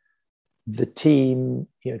 The team,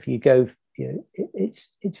 if you go,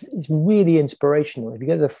 it's really inspirational. If you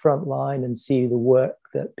go to the front line and see the work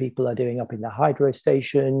that people are doing up in the hydro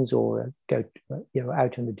stations, or go,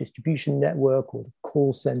 out in the distribution network or the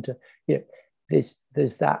call center,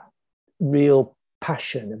 there's that real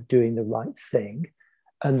passion of doing the right thing,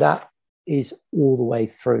 and that is all the way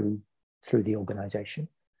through the organization.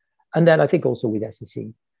 And then I think also with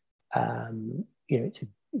SSE,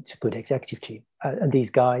 it's a good executive team, and these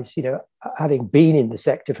guys, having been in the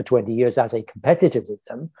sector for 20 years as a competitor with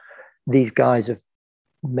them, these guys have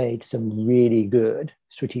made some really good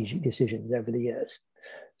strategic decisions over the years.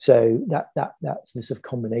 So that's the sort of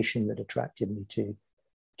combination that attracted me to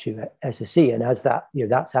SSE, and as that,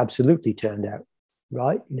 that's absolutely turned out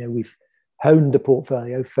right. We've honed the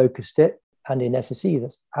portfolio, focused it, and in SSE,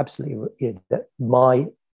 that's absolutely, that my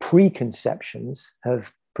preconceptions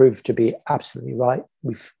have proved to be absolutely right.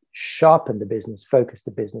 We've sharpened the business, focused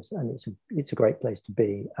the business, and it's a great place to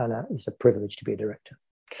be, and it's a privilege to be a director.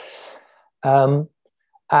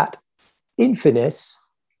 At Infinis,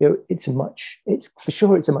 it's for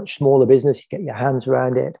sure it's a much smaller business. You get your hands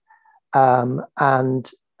around it, but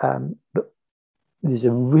there's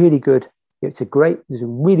a really good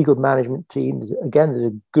management team. There's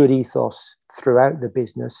a good ethos throughout the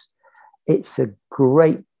business. It's a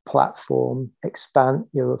great platform,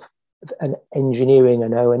 of an engineering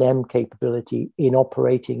and O&M capability in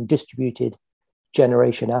operating distributed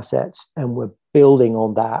generation assets, and we're building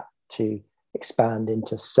on that to expand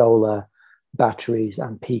into solar, batteries,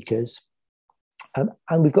 and peakers. And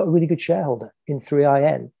we've got a really good shareholder in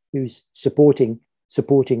 3IN who's supporting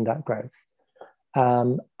that growth,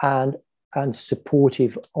 and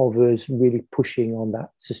supportive of us really pushing on that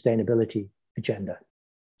sustainability agenda.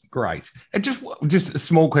 Great. And just a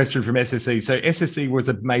small question from SSE. So SSE was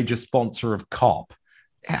a major sponsor of COP.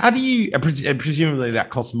 How do you, and presumably that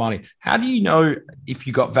costs money, how do you know if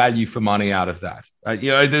you got value for money out of that?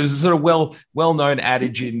 There's a sort of well-known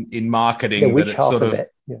adage in marketing that it's sort of,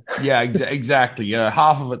 exactly.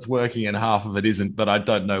 Half of it's working and half of it isn't, but I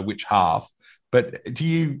don't know which half. But how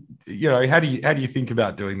do you think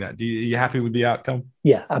about doing that? Are you happy with the outcome?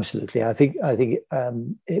 Yeah, absolutely. I think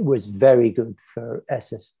it was very good for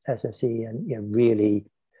SSE, and really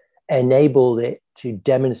enabled it to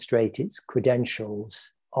demonstrate its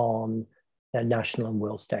credentials on the national and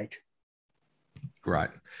world stage.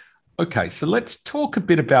 Great. Okay, so let's talk a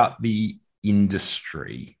bit about the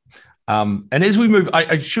industry. And as we move,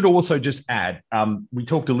 I should also just add, we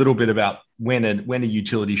talked a little bit about when a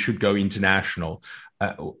utility should go international.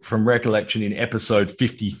 From recollection, in episode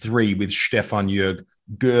 53 with Stefan Jörg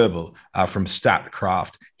Goebel from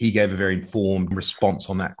Statkraft, he gave a very informed response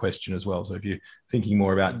on that question as well. So if you're thinking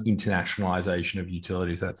more about internationalization of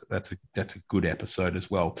utilities, that's a good episode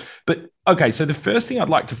as well. But okay, so the first thing I'd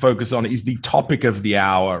like to focus on is the topic of the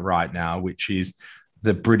hour right now, which is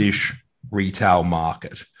the British retail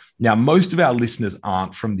market. Now, most of our listeners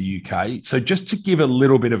aren't from the UK. So just to give a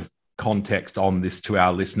little bit of context on this to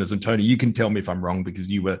our listeners, and Tony, you can tell me if I'm wrong because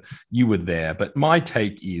you were there, but my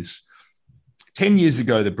take is 10 years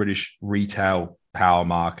ago, the British retail power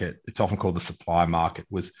market, it's often called the supply market,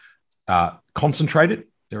 was concentrated.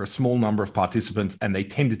 There are a small number of participants, and they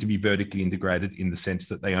tended to be vertically integrated in the sense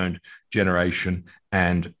that they owned generation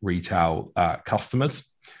and retail customers.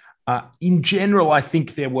 In general, I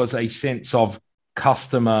think there was a sense of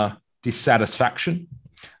customer dissatisfaction.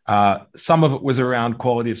 Some of it was around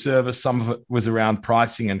quality of service. Some of it was around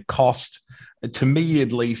pricing and cost. To me,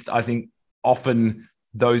 at least, I think often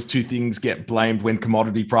those two things get blamed when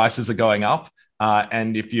commodity prices are going up.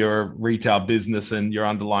 And if you're a retail business and your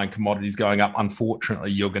underlying commodities going up,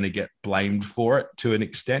 unfortunately, you're going to get blamed for it to an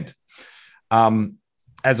extent.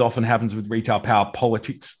 As often happens with retail power,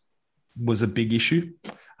 politics was a big issue.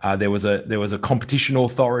 There was a competition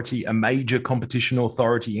authority, a major competition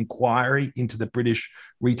authority inquiry into the British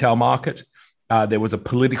retail market. There was a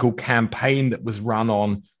political campaign that was run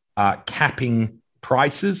on capping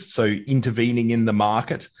prices, so intervening in the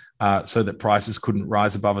market so that prices couldn't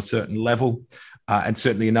rise above a certain level. And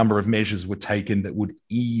certainly a number of measures were taken that would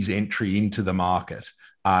ease entry into the market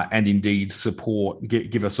and indeed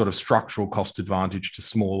give a sort of structural cost advantage to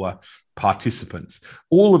smaller participants.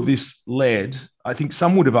 All of this led, I think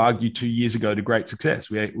some would have argued 2 years ago, to great success.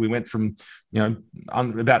 We went from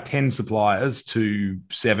about 10 suppliers to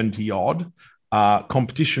 70 odd.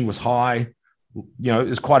 Competition was high.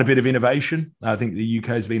 There's quite a bit of innovation. I think the UK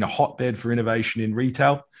has been a hotbed for innovation in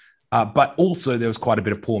retail. But also there was quite a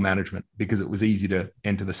bit of poor management because it was easy to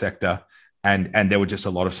enter the sector, and there were just a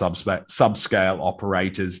lot of subscale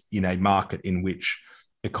operators in a market in which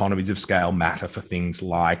economies of scale matter for things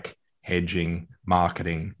like hedging,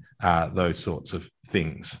 marketing, those sorts of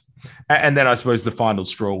things. And then I suppose the final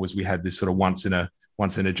straw was we had this sort of once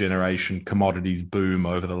in a generation commodities boom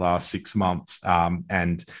over the last 6 months,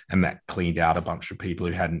 and that cleaned out a bunch of people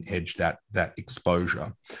who hadn't hedged that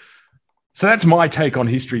exposure. So that's my take on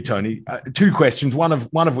history, Tony. 2 questions. One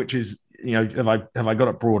of which is, have I got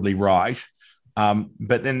it broadly right?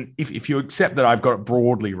 But then, if you accept that I've got it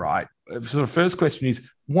broadly right, so the first question is,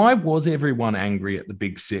 why was everyone angry at the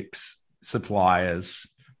big 6 suppliers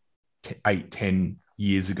 8-10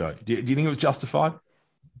 years ago? Do you think it was justified?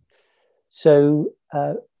 So,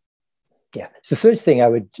 the first thing I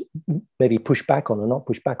would maybe push back on, or not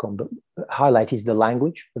push back on, but highlight is the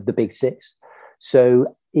language of the big 6.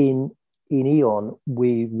 So in Eon,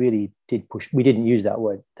 we really did push. We didn't use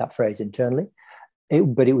that phrase internally,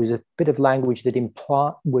 but it was a bit of language that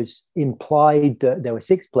implied that there were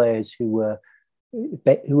 6 players who were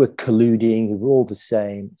colluding, who were all the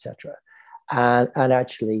same, etc. And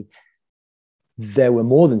actually, there were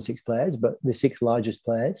more than 6 players, but the 6 largest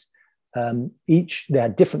players, they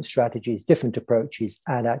had different strategies, different approaches,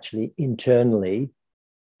 and actually internally,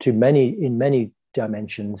 in many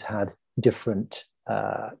dimensions, had different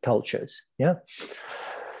cultures. Yeah.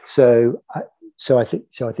 So I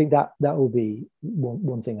think that will be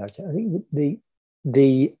one thing I'd say. I think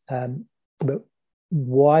but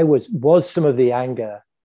why was some of the anger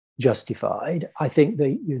justified? I think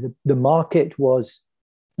the market was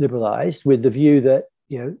liberalized with the view that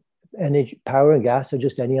energy, power and gas are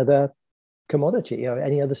just any other commodity or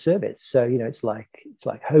any other service. So it's like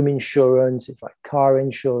home insurance, it's like car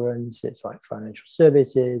insurance, it's like financial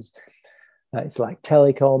services. It's like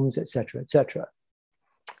telecoms, etc., etc.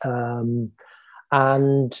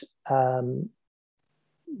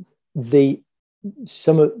 The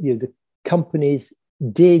companies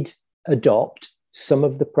did adopt some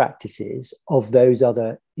of the practices of those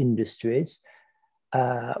other industries,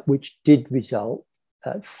 which did result,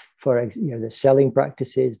 for the selling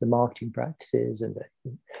practices, the marketing practices, and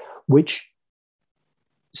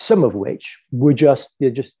some of which were they're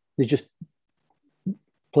just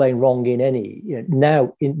plain wrong in any,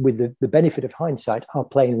 with the benefit of hindsight, are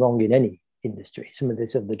plain wrong in any industry. Some of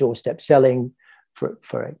this of the doorstep selling, for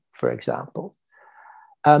example.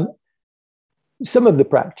 Some of the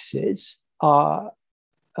practices are,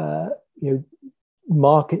 some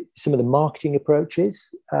of the marketing approaches.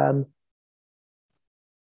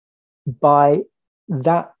 By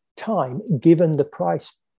that time, given the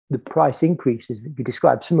price increases that you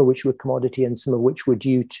described, some of which were commodity and some of which were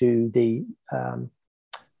due to the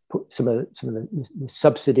some of the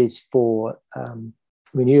subsidies for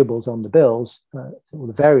renewables on the bills, or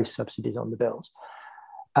the various subsidies on the bills,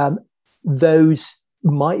 those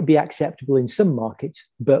might be acceptable in some markets,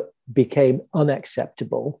 but became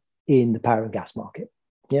unacceptable in the power and gas market.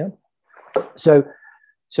 Yeah. So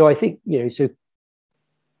I think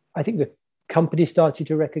I think the company started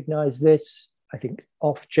to recognize this. I think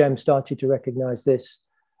Ofgem started to recognize this,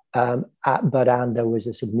 and there was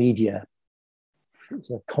a sort of media. It's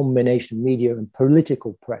a combination of media and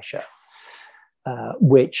political pressure,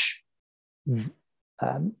 which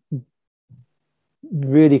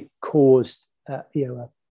really caused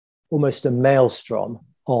almost a maelstrom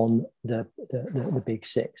on the big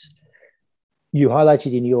 6. You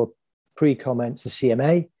highlighted in your pre-comments the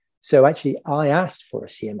CMA. So actually, I asked for a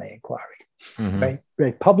CMA inquiry very,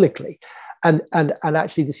 very publicly, and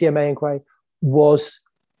actually the CMA inquiry was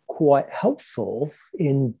quite helpful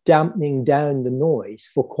in dampening down the noise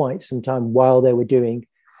for quite some time while they were doing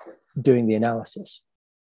the analysis.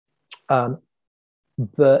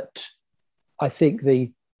 But I think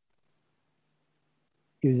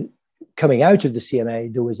coming out of the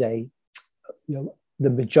CMA, there was the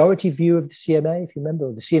majority view of the CMA, if you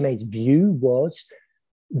remember, the CMA's view was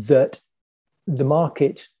that the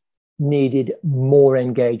market needed more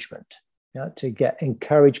engagement to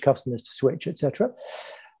encourage customers to switch, etc.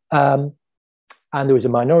 And there was a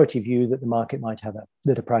minority view that the market might have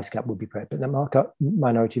that a price cap would be appropriate. But that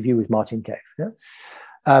minority view was Martin Cave. Yeah?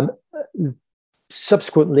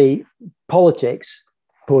 subsequently, politics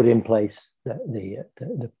put in place the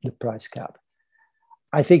price cap.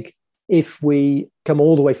 I think if we come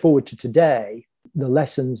all the way forward to today, the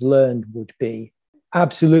lessons learned would be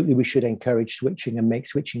absolutely we should encourage switching and make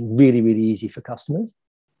switching really, really easy for customers.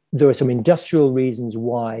 There are some industrial reasons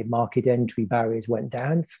why market entry barriers went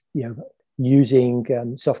down.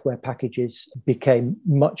 Using software packages became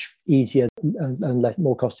much easier and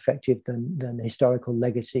more cost effective than historical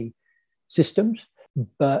legacy systems.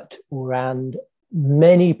 And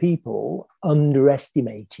many people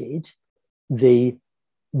underestimated the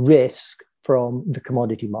risk from the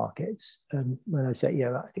commodity markets. When I say,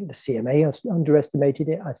 I think the CMA underestimated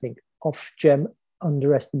it. I think Ofgem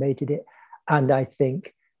underestimated it. And I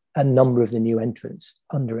think a number of the new entrants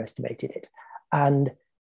underestimated it. And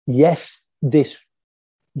yes, this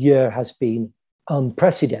year has been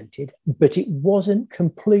unprecedented, but it wasn't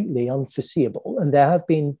completely unforeseeable. And there have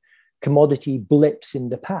been commodity blips in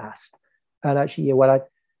the past. And actually, when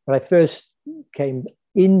I first came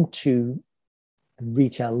into the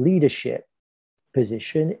retail leadership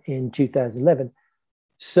position in 2011,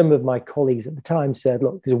 some of my colleagues at the time said,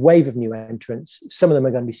 look, there's a wave of new entrants. Some of them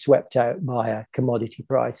are going to be swept out by a commodity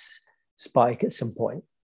price spike at some point.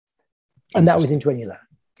 And that was in 2011.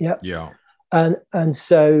 Yeah. Yeah. And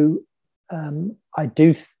so I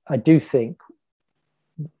do think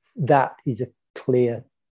that is a clear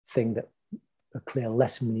thing, a clear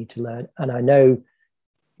lesson we need to learn. And I know,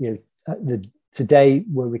 today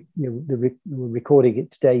we're recording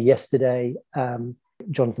it today. Yesterday,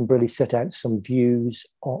 Jonathan Briley set out some views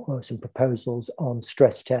or some proposals on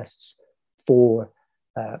stress tests for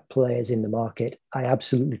players in the market. I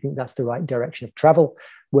absolutely think that's the right direction of travel.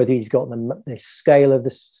 Whether he's got the scale of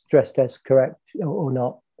the stress test correct or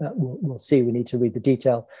not, we'll see. We need to read the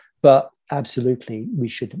detail. But absolutely, we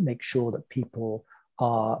should make sure that people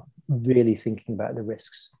are really thinking about the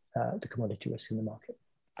risks, the commodity risk in the market.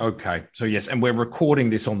 Okay. So yes, and we're recording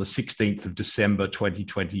this on the 16th of December,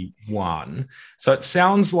 2021. So it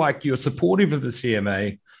sounds like you're supportive of the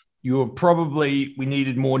CMA. We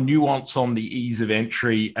needed more nuance on the ease of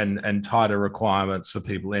entry and tighter requirements for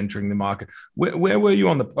people entering the market. Where were you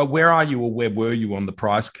where are you or where were you on the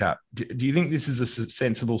price cap? Do you think this is a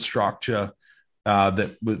sensible structure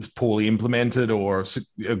that was poorly implemented, or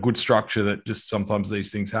a good structure that just sometimes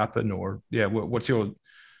these things happen? Or what's your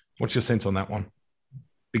sense on that one?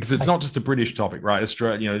 Because it's not just a British topic, right?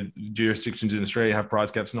 Australia, jurisdictions in Australia have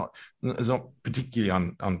price caps. It's not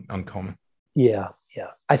particularly uncommon. Yeah.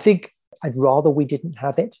 I think I'd rather we didn't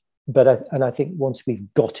have it, but I think once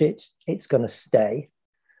we've got it, it's going to stay.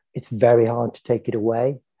 It's very hard to take it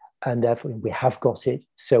away, and therefore we have got it,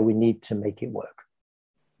 so we need to make it work.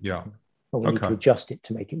 Yeah. Or we need to adjust it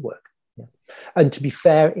to make it work. Yeah. And to be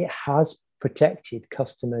fair, it has protected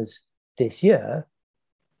customers this year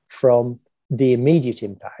from the immediate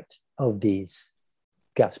impact of these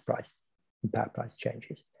gas price and power price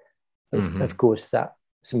changes. Mm-hmm. Of course,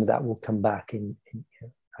 some of that will come back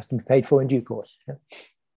has to be paid for in due course.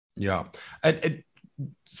 Yeah. And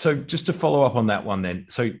so just to follow up on that one then,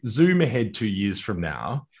 so zoom ahead 2 years from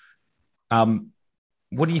now,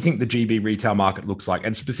 what do you think the GB retail market looks like?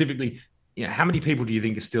 And specifically, how many people do you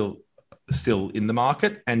think are still in the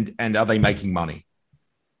market, and are they making money?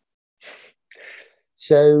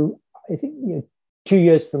 So I think 2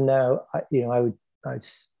 years from now, I'd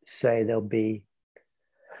say there'll be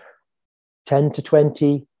 10 to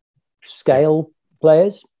 20 scale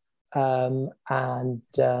players, and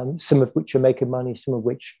some of which are making money, some of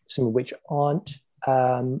which aren't.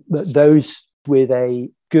 But those with a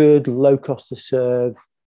good low cost to serve,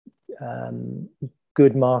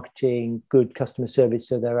 good marketing, good customer service,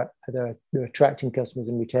 so they're attracting customers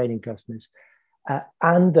and retaining customers,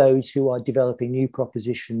 and those who are developing new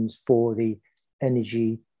propositions for the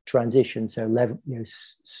energy transition. So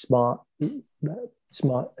smart,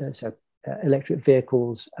 electric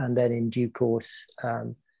vehicles, and then in due course,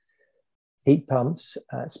 heat pumps,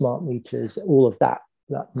 smart meters, all of that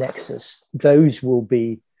nexus. Those will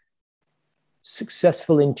be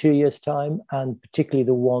successful in 2 years' time, and particularly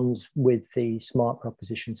the ones with the smart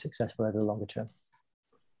proposition successful over the longer term.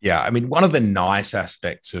 Yeah, I mean, one of the nice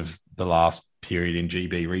aspects of the last period in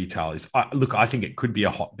GB retail is, I think it could be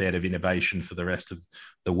a hotbed of innovation for the rest of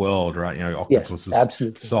the world, right? Octopus's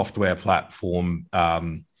software platform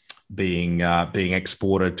being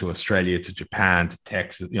exported to Australia, to Japan, to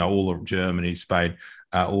Texas, all of Germany, Spain,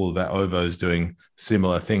 all of that. OVO's doing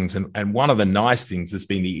similar things. And one of the nice things has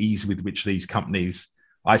been the ease with which these companies,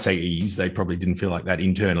 I say ease, they probably didn't feel like that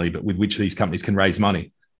internally, but with which these companies can raise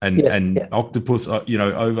money. And Octopus,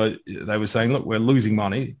 OVO, they were saying, look, we're losing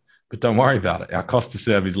money, but don't worry about it. Our cost to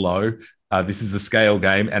serve is low. This is a scale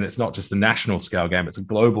game, and it's not just a national scale game; it's a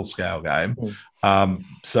global scale game.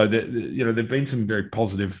 So there've been some very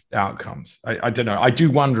positive outcomes. I don't know. I do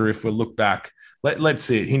wonder if we'll look back. Let's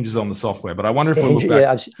see. It hinges on the software, but I wonder if we'll look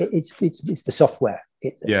back. Yeah, it's the software.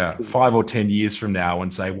 5 or 10 years from now,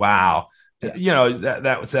 and say, "Wow,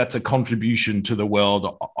 that's a contribution to the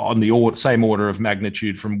world on the same order of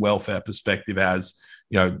magnitude from welfare perspective as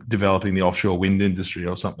developing the offshore wind industry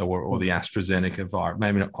or something, or the AstraZeneca virus.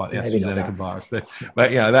 Maybe not quite the AstraZeneca virus, but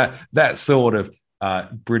that sort of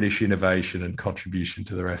British innovation and contribution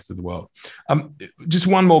to the rest of the world." Just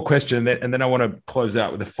one more question, and then I want to close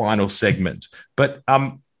out with a final segment. But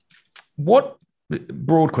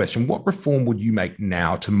broad question, what reform would you make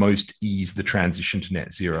now to most ease the transition to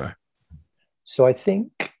net zero? So I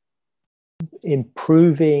think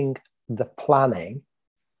improving the planning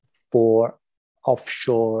for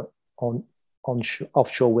offshore wind,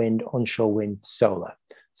 onshore wind, solar,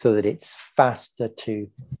 so that it's faster to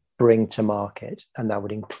bring to market, and that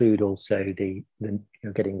would include also the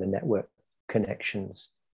getting the network connections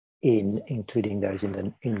including those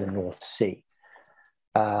in the North Sea.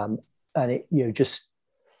 And it just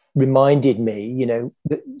reminded me,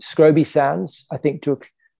 that Scrooby Sands, I think, took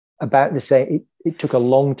about the same. It took a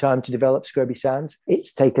long time to develop Scrooby Sands.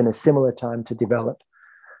 It's taken a similar time to develop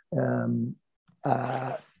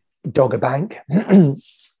Dogger Bank.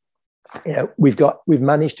 We've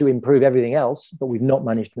managed to improve everything else, but we've not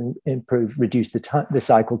managed to reduce the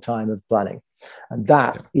cycle time of planning, and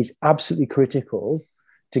that is absolutely critical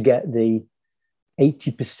to get the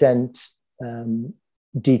 80%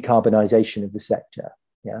 decarbonisation of the sector,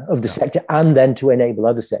 sector, and then to enable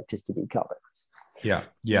other sectors to decarbonise. Yeah,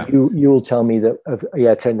 yeah. You'll tell me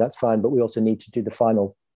that, Tony, that's fine, but we also need to do the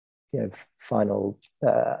final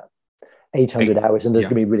 800 hours, and that's going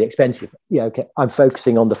to be really expensive. Okay. I'm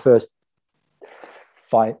focusing on the first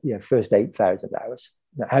 8,000 hours.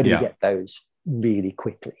 Now, how do you get those really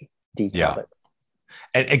quickly decarbonized?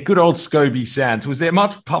 And good old Scrooby Sands. Was there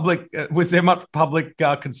much public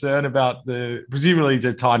concern about presumably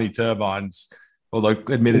the tiny turbines, although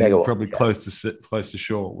admittedly probably close to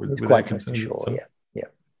shore? With quite close to shore. Yeah.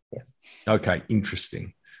 Okay,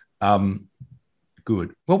 interesting.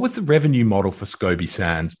 Good. What was the revenue model for Scrooby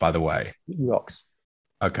Sands, by the way? Rocks.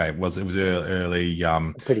 Okay, it was early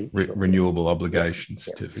renewable obligation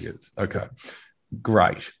certificates. Okay,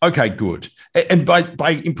 great. Okay, good. And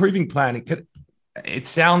by improving planning, it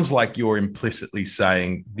sounds like you're implicitly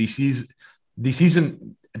saying this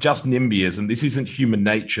isn't just NIMBYism. This isn't human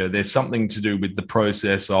nature. There's something to do with the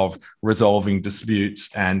process of resolving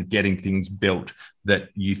disputes and getting things built that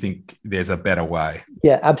you think there's a better way.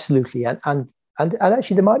 Yeah, absolutely. And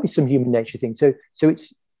actually, there might be some human nature thing.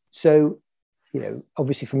 So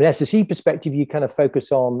obviously from an SSE perspective, you kind of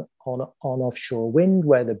focus on offshore wind,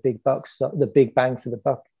 where the big bucks, the big bang for the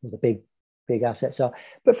buck, the big assets are.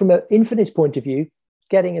 But from an Infinis point of view,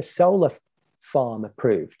 getting a solar farm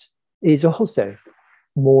approved is also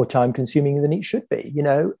more time consuming than it should be.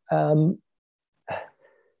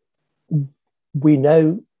 We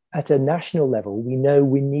know at a national level, we know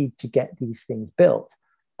we need to get these things built.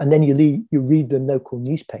 And then you read the local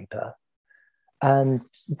newspaper, and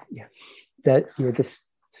there's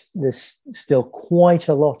still quite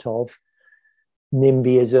a lot of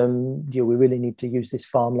NIMBYism. We really need to use this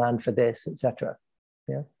farmland for this, etc.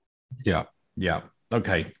 Yeah.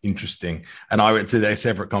 Okay, interesting. And I would say a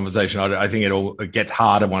separate conversation. I think it gets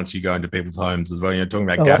harder once you go into people's homes as well. You're talking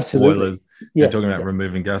about gas boilers. You're talking about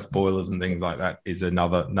removing gas boilers and things like that. Is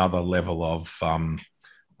another level of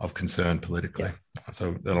concern politically.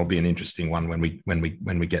 So that'll be an interesting one when we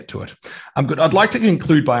get to it. Good. I'd like to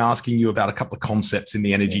conclude by asking you about a couple of concepts in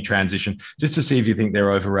the energy transition, just to see if you think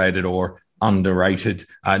they're overrated or underrated.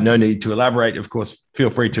 No need to elaborate. Of course, feel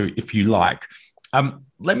free to if you like.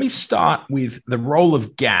 Let me start with the role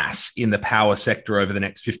of gas in the power sector over the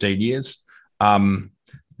next 15 years.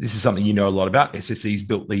 This is something you know a lot about. SSE's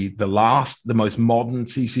built the most modern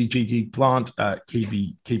CCGT plant,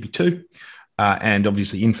 Keadby 2. And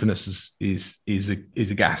obviously, Infinis is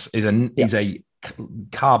a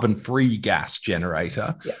carbon-free gas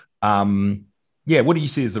generator. What do you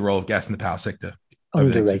see as the role of gas in the power sector?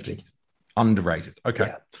 Underrated. Underrated. Okay.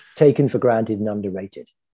 Yeah. Taken for granted and underrated.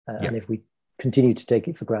 And if we continue to take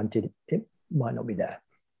it for granted, it might not be there.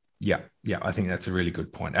 Yeah, I think that's a really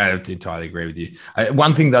good point. I entirely agree with you.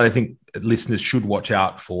 One thing that I think listeners should watch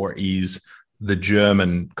out for is the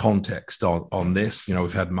German context on this. You know,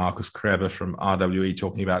 we've had Markus Kreber from RWE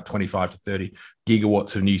talking about 25 to 30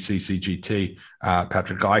 gigawatts of new CCGT.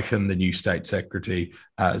 Patrick Eichen, the new state secretary,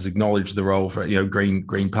 has acknowledged the role for,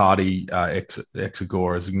 Green Party,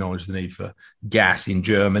 Exegor has acknowledged the need for gas in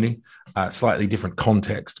Germany. Slightly different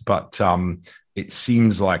context, but it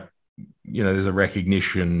seems like, there's a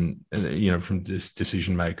recognition, from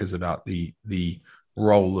decision makers about the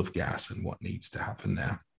role of gas and what needs to happen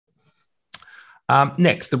there.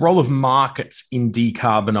 Next, the role of markets in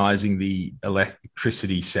decarbonising the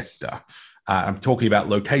electricity sector. I'm talking about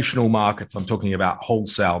locational markets. I'm talking about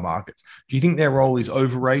wholesale markets. Do you think their role is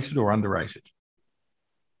overrated or underrated?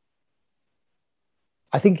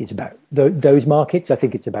 I think it's about those markets. I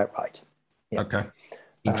think it's about right. Yeah. Okay.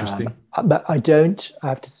 Interesting. But I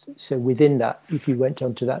have to. So within that, if you went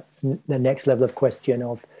on to that, the next level of question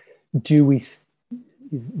of,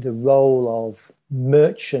 the role of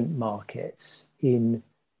merchant markets in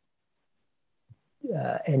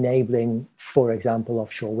enabling, for example,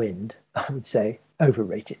 offshore wind, I would say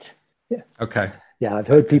overrated. Yeah. Okay. Yeah, I've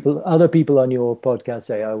heard other people on your podcast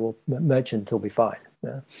say, "Oh, well, merchant will be fine."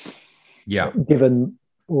 Yeah. Given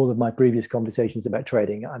all of my previous conversations about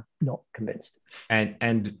trading, I'm not convinced.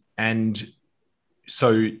 And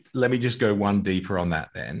so let me just go one deeper on that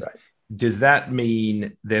then. Right. Does that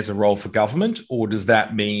mean there's a role for government, or does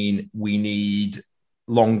that mean we need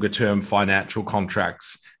longer term financial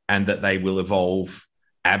contracts and that they will evolve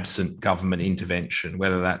absent government intervention,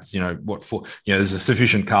 whether that's, there's a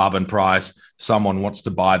sufficient carbon price, someone wants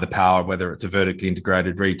to buy the power, whether it's a vertically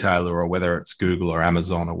integrated retailer or whether it's Google or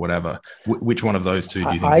Amazon or whatever. Which one of those two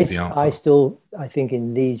do you think is the answer? I think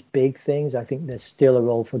in these big things, I think there's still a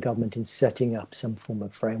role for government in setting up some form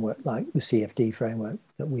of framework, like the CFD framework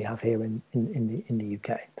that we have here in the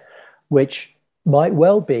UK, which might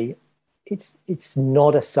well be, it's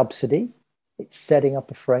not a subsidy. It's setting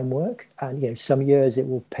up a framework, and some years it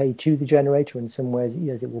will pay to the generator, and some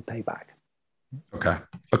years it will pay back.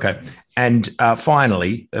 Okay. And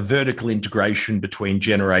finally, a vertical integration between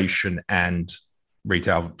generation and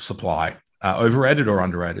retail supply. Overrated or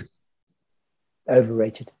underrated?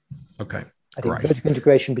 Overrated. Okay. I think vertical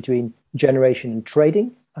integration between generation and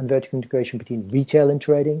trading, and vertical integration between retail and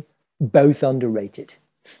trading, both underrated.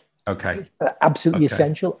 Okay. Absolutely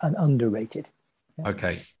essential and underrated. Yeah.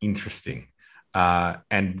 Okay. Interesting.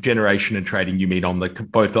 And generation and trading, you mean on the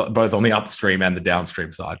both on the upstream and the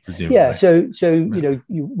downstream side, presumably? Yeah. So you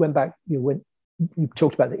went back. You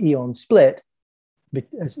talked about the Eon split,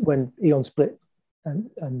 when Eon split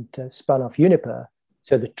and spun off Uniper.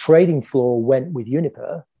 So the trading floor went with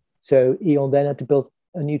Uniper. So Eon then had to build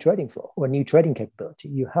a new trading floor or a new trading capability.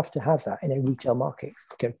 You have to have that in a retail market.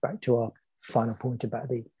 Goes back to our final point about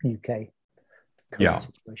the UK.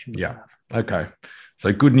 Situation we have. Okay.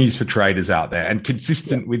 So good news for traders out there, and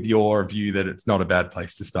consistent with your view that it's not a bad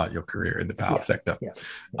place to start your career in the power sector.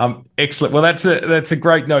 Excellent. Well, that's a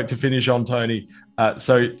great note to finish on, Tony.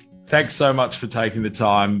 So thanks so much for taking the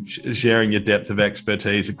time, sharing your depth of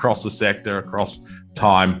expertise across the sector, across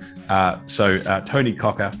time. Tony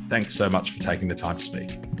Cocker, thanks so much for taking the time to speak.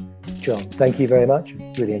 John, thank you very much.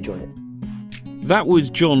 Really enjoyed it. That was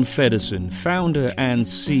John Fedderson, founder and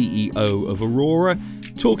CEO of Aurora,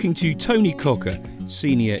 talking to Tony Cocker,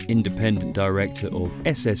 Senior Independent Director of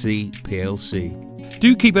SSE plc.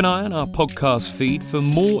 Do keep an eye on our podcast feed for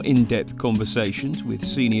more in-depth conversations with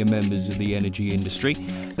senior members of the energy industry.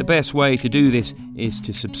 The best way to do this is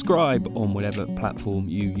to subscribe on whatever platform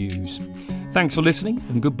you use. Thanks for listening,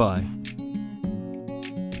 and goodbye.